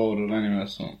overvoted anyway,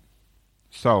 so.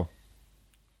 So,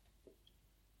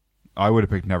 I would have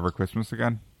picked Never Christmas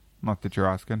Again. Not that you're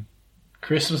asking.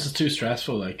 Christmas is too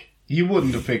stressful, like. You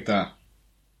wouldn't have picked that.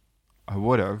 I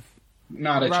would have.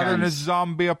 Not a Rather than a chance.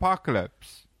 zombie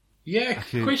apocalypse. Yeah,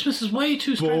 Actually, Christmas is way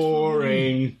too stressful.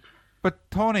 Boring.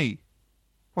 But, Tony,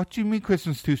 what do you mean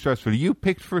Christmas is too stressful? You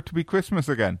picked for it to be Christmas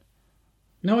again.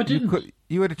 No, I didn't.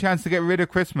 You had a chance to get rid of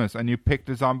Christmas and you picked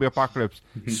a zombie apocalypse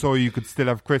so you could still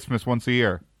have Christmas once a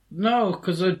year. No,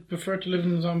 because I prefer to live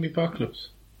in the zombie apocalypse.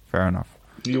 Fair enough.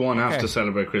 You won't have to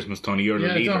celebrate Christmas, Tony. You're the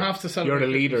leader. I don't have to celebrate You're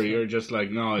the leader. Christmas. You're just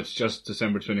like, no, it's just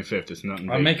December 25th. It's nothing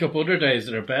big. I'll make up other days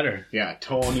that are better. Yeah,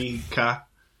 Tony, Cat.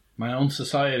 My own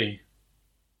society.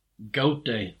 Goat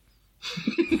Day.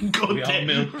 We all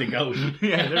milk the goat.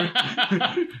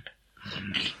 Yeah.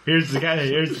 Here's the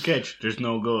catch. There's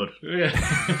no good. Yeah.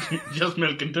 Just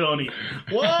milking Tony.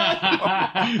 What?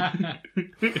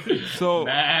 So,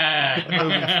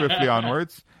 moving swiftly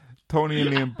onwards, Tony and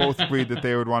Liam both agreed that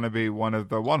they would want to be one of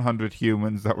the 100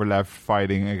 humans that were left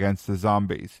fighting against the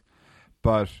zombies.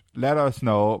 But let us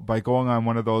know by going on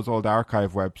one of those old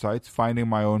archive websites, finding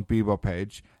my own Bebo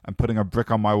page, and putting a brick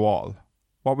on my wall.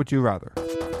 What would you rather?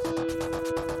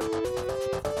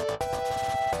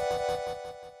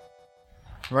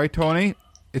 Right, Tony,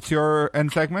 it's your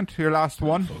end segment, your last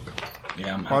one.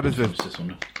 Yeah, I'm What happy is to it? finish this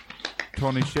one.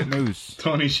 Tony shit news.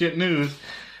 Tony shit news.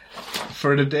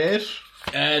 For the date?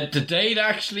 The date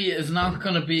actually is not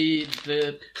going to be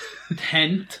the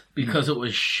 10th because it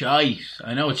was shite.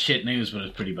 I know it's shit news, but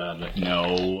it's pretty bad. Like.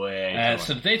 No way.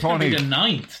 So the date's going to be the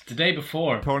 9th, the day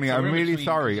before. Tony, So I'm we're really between-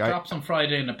 sorry. It drops on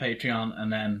Friday in the Patreon,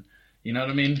 and then, you know what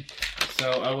I mean? So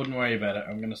I wouldn't worry about it.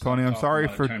 I'm going to stop Tony, I'm talking sorry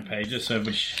about for- turn pages. So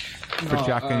for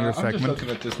jacking your I'm segment. just looking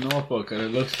at this notebook and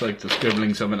it looks like the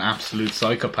scribblings of an absolute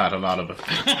psychopath, a lot of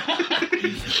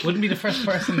it. wouldn't be the first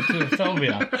person to have told me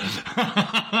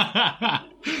that.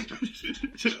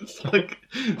 Just like,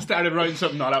 started writing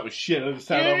something, no, that was shit. I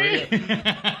started over here.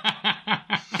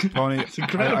 Tony, It's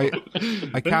incredible.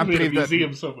 I can't believe that.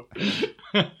 Museum somewhere.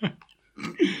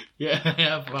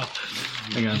 yeah, well,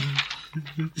 hang on.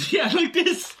 Yeah, like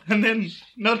this, and then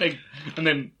nothing, and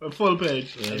then a full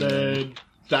page, and then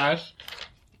that.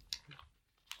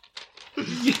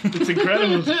 It's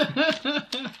incredible.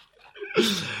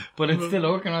 But it's still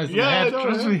organised in Yeah, my head, I know,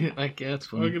 trust yeah. me. Like, yeah, it's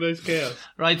funny. Organised chaos.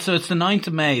 Right, so it's the 9th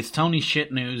of May. It's Tony's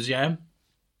shit news, yeah?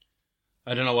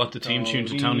 I don't know what the theme tune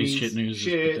to Tony's shit news is.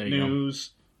 Shit but there you go.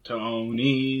 news.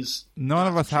 Tony's. None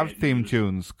of us have theme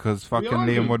tunes because fucking all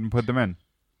Liam do. wouldn't put them in.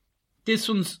 This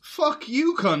one's... Fuck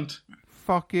you, cunt.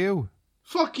 Fuck you.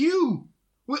 Fuck you.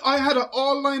 I had it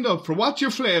all lined up for What's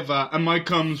Your Flavour, and mine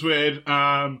comes with,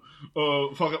 fuck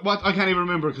it, what, I can't even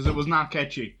remember because it was not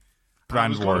catchy. I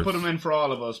Brand was going to wars. put him in for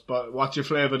all of us, but What's Your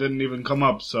Flavour didn't even come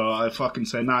up, so I fucking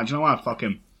say, nah, do you know what? Fuck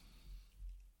him.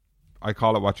 I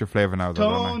call it What's Your Flavour now, though,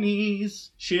 don't I?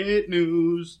 Tony's shit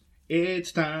news.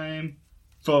 It's time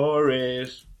for it.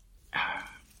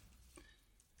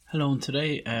 Hello, and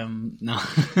today, no.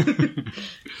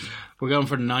 We're going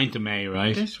for the 9th of May,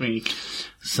 right? This week.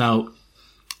 So,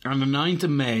 on the 9th of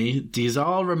May, do you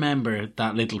all remember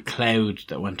that little cloud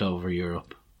that went over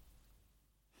Europe?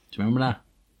 Do you remember that?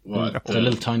 What? The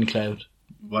little tiny cloud.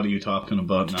 What are you talking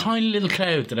about now? Tiny little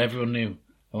cloud that everyone knew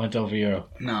that went over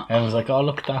Europe. No. Everyone was like, oh,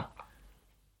 look at that.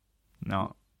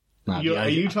 No. Nah, Are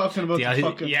you talking about the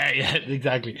fucking... Yeah,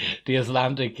 exactly. The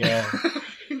Icelandic...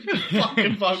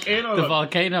 fucking volcano? the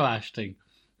volcano ash thing.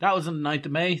 That was on the 9th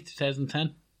of May,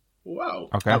 2010. Wow.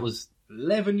 Okay. That was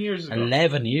 11 years ago.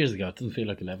 11 years ago. It doesn't feel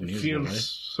like 11 years Feels ago, right?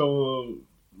 so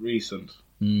recent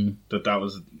that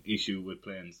was an issue with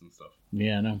planes and stuff.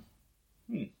 Yeah, I know.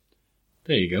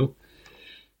 There you go.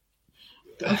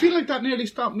 I feel like that nearly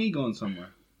stopped me going somewhere.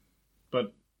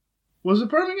 But was it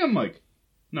Birmingham, Mike?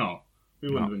 No. We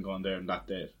wouldn't have been going there on that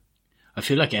date. I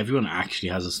feel like everyone actually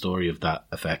has a story of that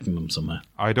affecting them somehow.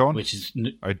 I don't. Which is...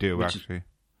 I do, which is- actually.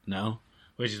 No.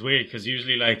 Which is weird, because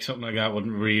usually like something like that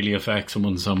wouldn't really affect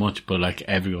someone so much, but like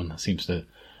everyone seems to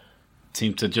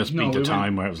just No, be the we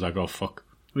time where it was like, oh fuck.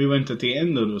 We went at the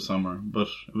end of the summer, but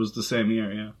it was the same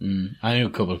year, yeah. I knew a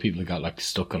couple of people that got like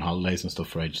stuck on holidays and stuff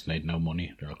for ages and they had no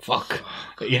money. They're like, fuck.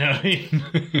 You know what I mean?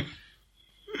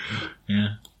 Yeah.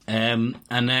 And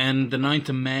then the 9th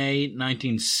of May,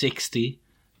 1960,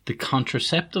 the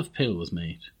contraceptive pill was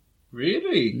made.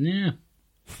 Really? Yeah.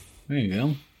 There you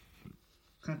go.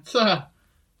 That's,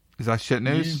 Is that shit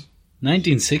news?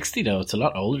 1960 though, it's a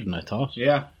lot older than I thought.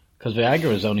 yeah. Because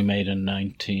Viagra was only made in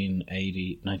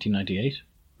 1998,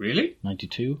 Really?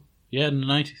 92. Yeah, in the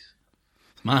 90s. It's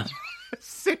mad.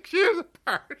 6 years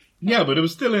apart. Yeah, but it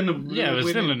was still in the... Yeah, it was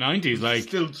still in the 90s. Like,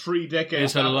 still 3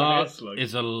 decades.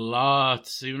 It's a lot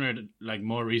sooner, like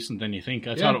more recent than you think.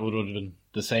 I thought it would have been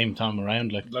the same time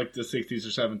around. Like the 60s or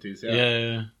 70s, yeah.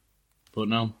 Yeah. But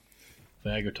no.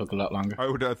 Viagra took a lot longer. I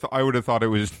would have thought it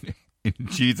was in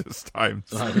Jesus'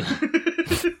 times.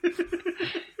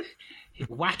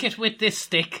 Whack it with this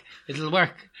stick. It'll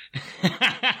work.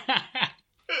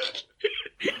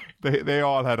 They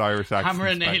all had Irish accents.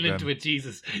 Hammer a nail into it,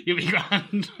 Jesus. You'll be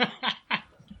grand.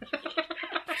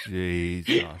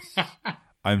 Jesus.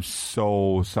 I'm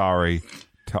so sorry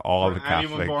to all the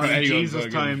Catholics. Anyone born in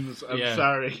Jesus' times, I'm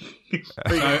sorry.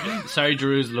 Sorry,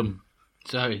 Jerusalem.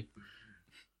 Sorry.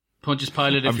 Pontius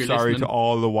Pilate, if you're listening. I'm sorry to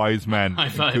all the wise men, High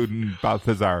five. including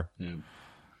Balthazar. Yeah.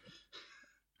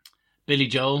 Billy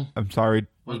Joel. I'm sorry.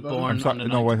 Was born on the 9th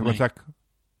No, wait, of one May. sec.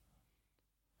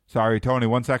 Sorry, Tony,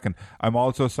 1 second. I'm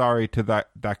also sorry to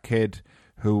that kid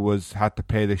who had to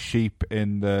play the sheep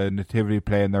in the nativity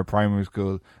play in their primary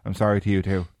school. I'm sorry to you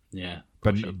too. Yeah.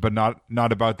 But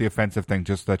not about the offensive thing,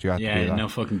 just that you had to do that. Yeah, no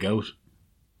fucking goat.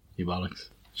 You bollocks.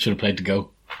 Should have played the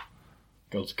goat.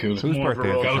 Goats are cooler. Whose birthday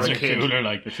is it? Goats are cooler,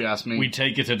 like, if you ask me. We'd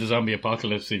take it to the zombie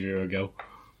apocalypse if you were a go.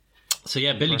 So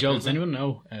yeah, Billy Joel. Does anyone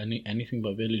know anything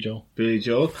about Billy Joel? Billy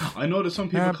Joel? I know that some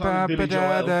people call him Billy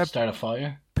Joel. Start a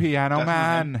fire? Piano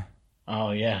Man.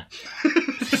 Oh, yeah.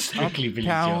 Strictly Billy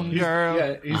Uptown Joel.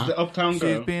 Girl. He's the Uptown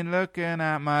Girl. She's been looking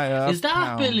at my Uptown Is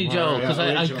that Billy Joel? Because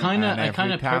I kind of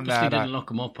every time purposely didn't look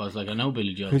him up. I was like, I know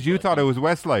Billy Joel. Because you thought it was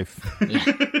Westlife.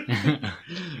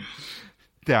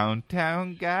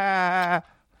 Downtown Guy.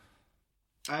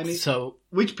 So,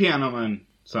 which Piano Man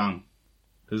song?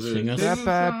 Sing us.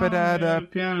 Piano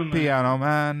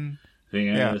Man.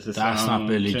 Yeah, that's not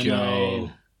Billy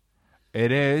Joel.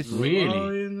 It is.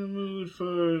 Really? In the mood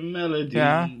for a melody.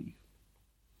 Yeah.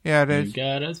 Yeah, it is. You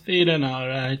got us feeling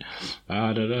alright.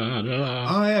 Oh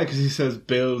yeah, because he says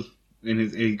Bill in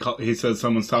his. He says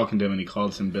someone's talking to him and he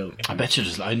calls him Bill. I bet you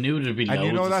I knew there'd be loads and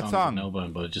you know of that songs song? I know about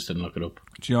him, but I just didn't look it up.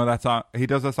 Do you know that song? He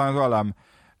does that song as well.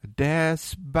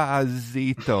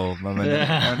 Despacito,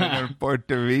 in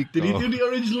Puerto Rico. Did he do the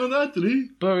original of that? Did he?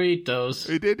 Burritos.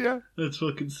 He did, yeah. That's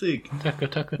fucking sick. Taco,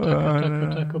 taco, taco,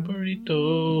 taco, taco,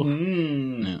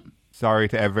 burrito. Yeah. Sorry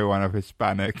to everyone of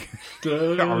Hispanic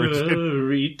origin.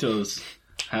 Doritos.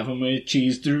 Have them with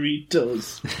cheese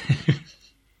Doritos.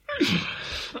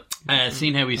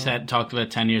 Seeing how we talked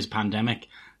about 10 years pandemic,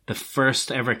 the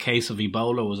first ever case of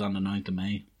Ebola was on the 9th of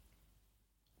May.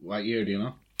 What year do you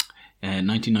know?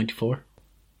 1994.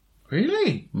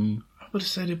 Really? I would have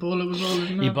said Ebola was older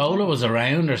than that. Ebola was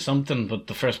around or something, but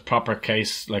the first proper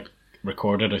case, like,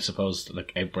 recorded, I suppose,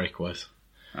 like, outbreak-wise,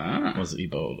 was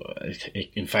Ebola.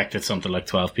 It infected something like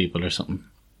 12 people or something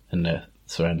in the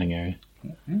surrounding area.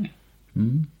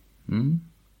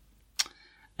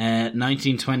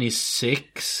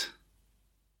 1926.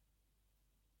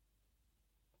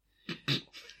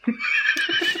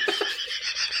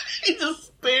 He's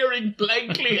just staring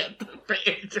blankly at the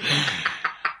page.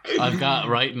 I've got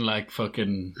writing like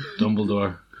fucking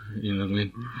Dumbledore. You know what I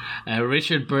mean?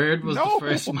 Richard Byrd was the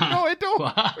first man. No, I don't.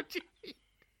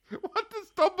 What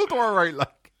does Dumbledore write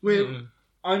like? Wait,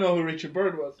 I know who Richard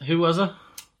Byrd was. Who was it?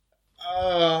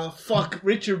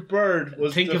 Richard Byrd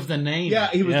was. Think of the name. Yeah,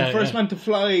 he was the first man to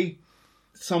fly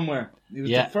somewhere. He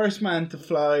was the first man to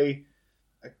fly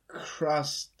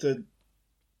across the.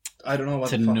 I don't know what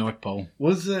to the North Pole.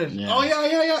 Was it? Yeah. Oh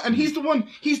yeah. And he's the one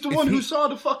who saw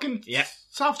the fucking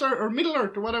soft Earth or Middle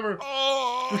Earth or whatever.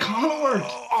 Oh, the Hollow Earth.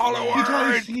 Hollow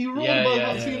Earth. He wrote about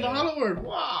not seeing the Hollow Earth.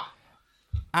 Wow.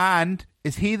 And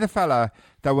is he the fella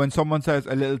that when someone says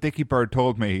a little dicky bird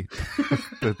told me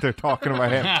that they're talking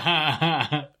about him?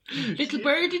 Little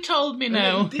birdie told me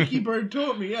now. Dicky Bird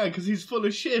told me, because he's full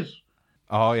of shit.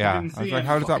 Oh yeah, I was like,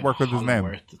 how does that work with his name?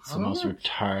 It's the most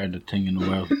retarded thing in the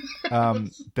world.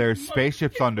 There's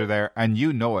spaceships under there, and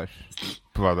you know it,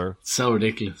 brother. So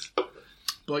ridiculous.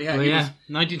 But yeah,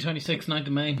 1926, 9th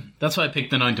of May. That's why I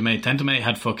picked the 9th of May. 10th of May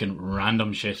had fucking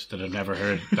random shit that I've never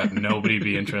heard that nobody'd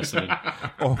be interested in.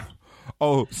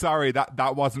 Oh, sorry,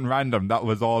 that wasn't random. That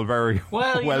was all very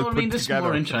well know what I mean? This together.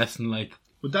 is more interesting, like.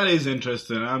 But that is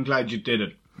interesting. I'm glad you did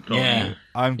it, Tony. Yeah.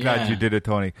 I'm glad you did it,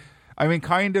 Tony. I mean,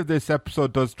 kind of this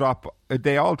episode does drop.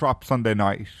 They all drop Sunday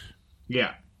night.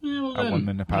 Yeah. Well, at 1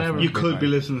 minute past. You could be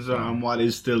listening to on what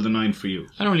is still the 9th for you.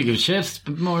 I don't really give a shit.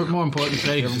 But more important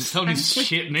today, it's only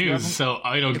shit news, so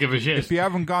I don't give a shit. If you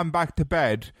haven't gone back to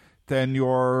bed, then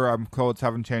your clothes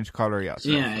haven't changed colour yet. So.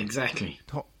 Yeah, exactly.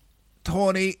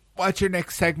 Tony, what's your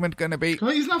next segment going to be? Oh,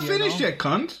 he's not finished yet,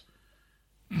 cunt.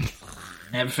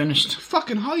 Never finished.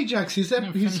 Fucking hijacks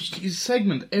his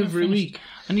segment every week.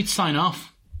 I need to sign off.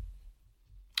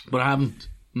 But I haven't.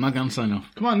 I'm not going to sign off.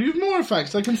 Come on, you have more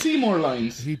facts. I can see more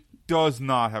lines. He does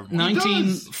not have more.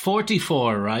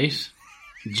 1944, right?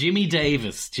 Jimmy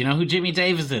Davis. Do you know who Jimmy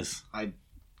Davis is? I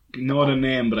know the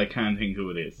name, but I can't think who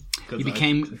it is. He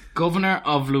became governor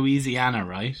of Louisiana,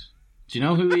 right? Do you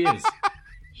know who he is?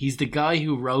 He's the guy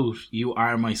who wrote "You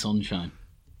Are My Sunshine."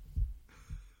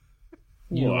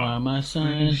 You are my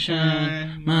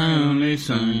sunshine, my only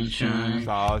sunshine.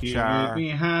 You make me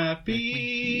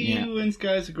happy when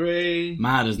skies are grey.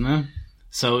 Mad, isn't it?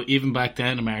 So even back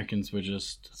then, Americans were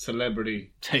just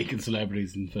celebrity taking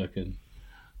celebrities and fucking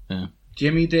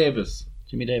Jimmy Davis,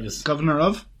 governor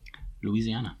of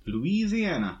Louisiana.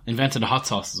 Invented a hot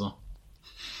sauce as well.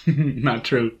 Not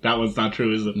true. That was not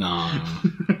true, is it? No.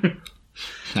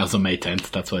 That was on May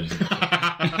 10th. That's why.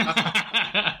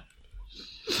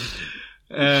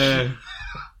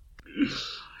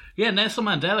 Nelson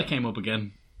Mandela came up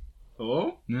again.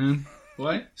 Oh? Yeah.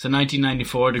 Why? So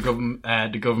 1994,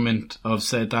 the government of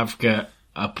South Africa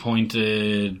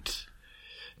appointed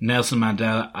Nelson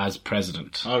Mandela as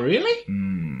president. Oh, really?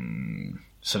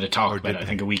 So they talked about it. I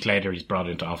think a week later he's brought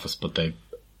into office, but they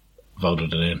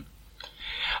voted it in.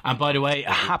 And by the way,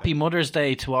 a happy Mother's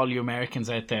Day to all you Americans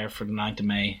out there for the 9th of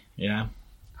May. Yeah.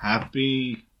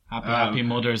 Happy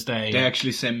Mother's Day. They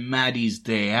actually say Maddie's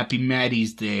Day. Happy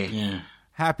Maddie's Day. Yeah.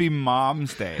 Happy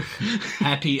Mom's Day.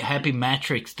 Happy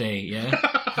Matrix Day, yeah.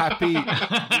 Happy, you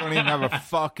don't even have a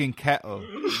fucking kettle.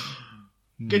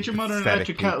 Get your mother an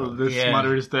electric kettle this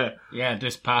Mother's Day. Yeah,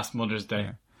 this past Mother's Day.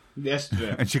 Yeah.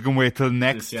 Yesterday. And she can wait till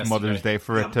next Mother's Day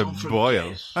for it to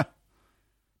boil.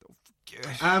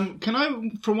 Can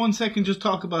I, for 1 second, just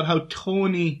talk about how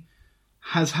Tony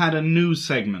has had a news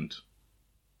segment?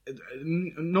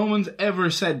 No one's ever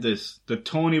said this, that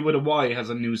Tony with a Y has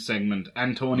a news segment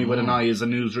and Tony with an I is a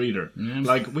news reader.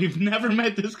 Like, we've never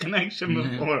made this connection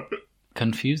before.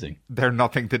 Confusing. They're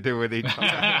nothing to do with each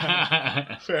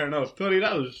other. Fair enough. Tony,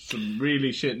 that was some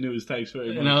really shit news. Thanks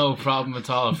very much. No problem at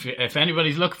all. If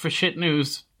anybody's looking for shit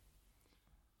news,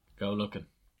 go looking.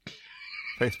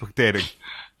 Facebook dating.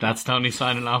 That's Tony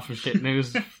signing off for shit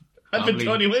news. I've been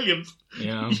Tony Williams. You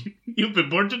know. You've been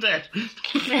bored to death.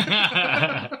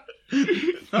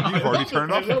 You've already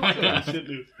turned off.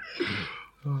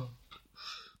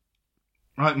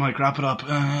 Right, Mike, wrap it up.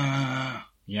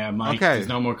 Yeah, Mike, there's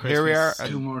no more Christmas. Here we are.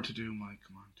 2 more to do, Mike.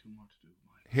 Come on, 2 more to do,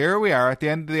 Mike. Here we are at the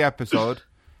end of the episode,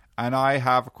 and I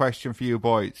have a question for you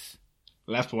boys.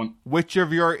 Left one. Which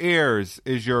of your ears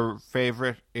is your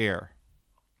favourite ear?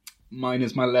 Mine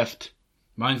is my left.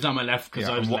 Mine's not my left because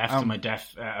I was left in my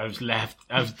deaf. I was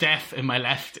deaf in my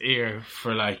left ear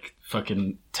for like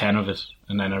fucking 10 of it,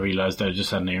 and then I realised I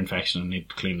just had an ear infection and need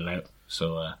to clean it out.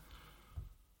 So.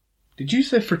 Did you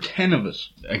say for 10 of it?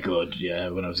 I could, yeah.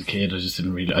 When I was a kid, I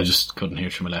just couldn't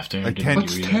hear through my left ear. Like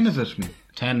what's 10 of it,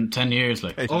 man? 10 years,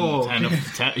 like. 10 yeah,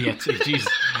 jeez.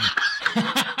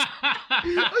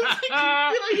 Did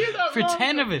I hear that for wrong?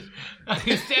 10 of it. I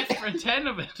was deaf for 10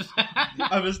 of it.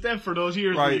 I was deaf for those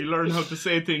years where you learn how to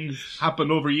say things happen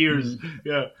over years.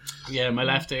 Yeah. Yeah, my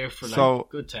left ear for like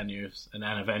good 10 years. And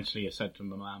then eventually I said to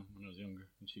my mum when I was younger,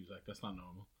 and she was like, that's not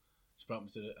normal. She brought me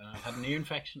to it, and I had an ear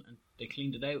infection, and they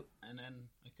cleaned it out, and then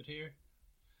I could hear.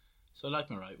 So I like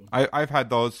my right one. I've had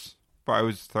those, but I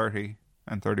was 30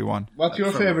 and 31. What's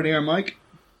your favourite ear, Mike?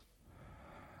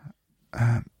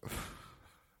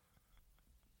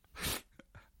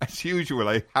 As usual,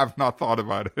 I have not thought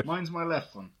about it. Mine's my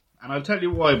left one. And I'll tell you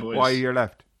why, boys. Why your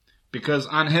left? Because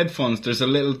on headphones, there's a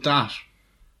little dot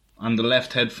on the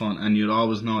left headphone, and you'll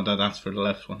always know that that's for the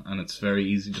left one. And it's very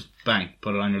easy. Just bang,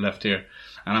 put it on your left ear.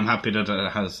 And I'm happy that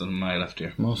it has on my left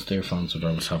ear. Most earphones would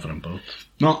always have it on both.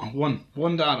 No, one.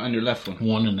 One dot on your left one.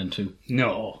 One and then two.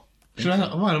 No.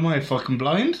 What, am I fucking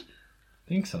blind? I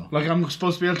think so. Like, I'm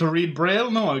supposed to be able to read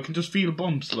Braille? No, I can just feel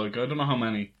bumps. Like, I don't know how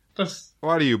many.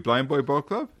 What are you, Blind Boy Boat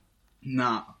Club?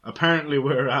 Nah. Apparently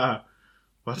we're,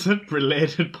 what's it?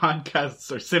 Related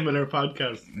podcasts or similar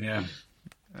podcasts. Yeah.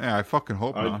 Yeah, I fucking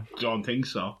hope not. I don't think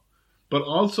so. But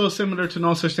also similar to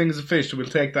No Such Thing as a Fish, so we'll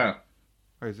take that.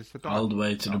 Wait, is this the dog? All the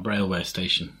way to the railway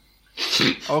station.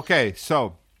 Okay,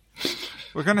 so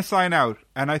we're going to sign out.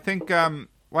 And I think,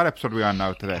 what episode are we on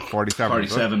now today? 47.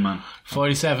 47, man.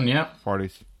 47, yeah.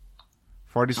 40s.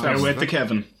 47. I wait to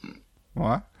Kevin.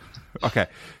 What? Okay.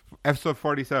 Episode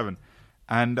 47.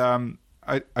 And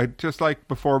I'd just like,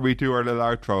 before we do our little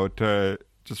outro, to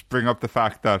just bring up the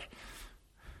fact that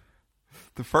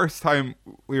the first time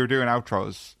we were doing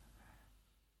outros,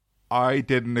 I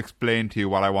didn't explain to you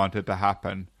what I wanted to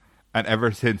happen. And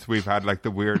ever since, we've had like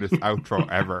the weirdest outro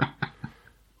ever.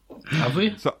 Have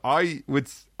we? So I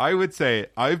would say,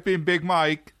 I've been Big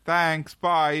Mike, thanks,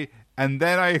 bye. And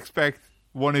then I expect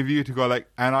one of you to go like,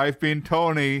 and I've been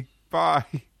Tony, bye.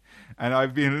 And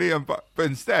I've been Liam, but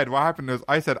instead what happened was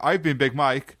I said, I've been Big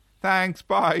Mike, thanks,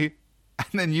 bye.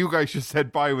 And then you guys just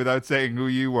said bye without saying who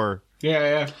you were.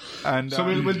 Yeah. And so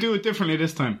we'll do it differently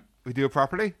this time. We do it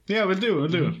properly? Yeah, we'll do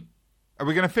it. Are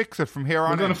we going to fix it from here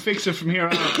on? We're going to fix it from here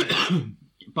on.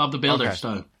 Bob the Builder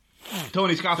style.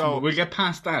 Tony Scott, we'll get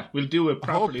past that. We'll do it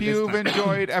properly. I hope you've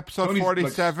enjoyed episode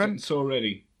 47. So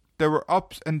ready. There were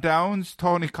ups and downs.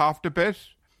 Tony coughed a bit.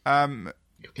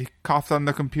 He coughed on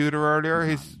the computer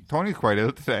earlier. Tony's quite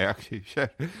ill today, actually.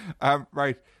 Shit.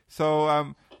 Right.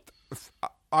 So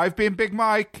I've been Big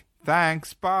Mike.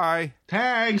 Thanks. Bye.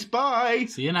 Thanks. Bye.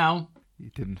 See you now. You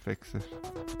didn't fix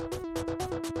it.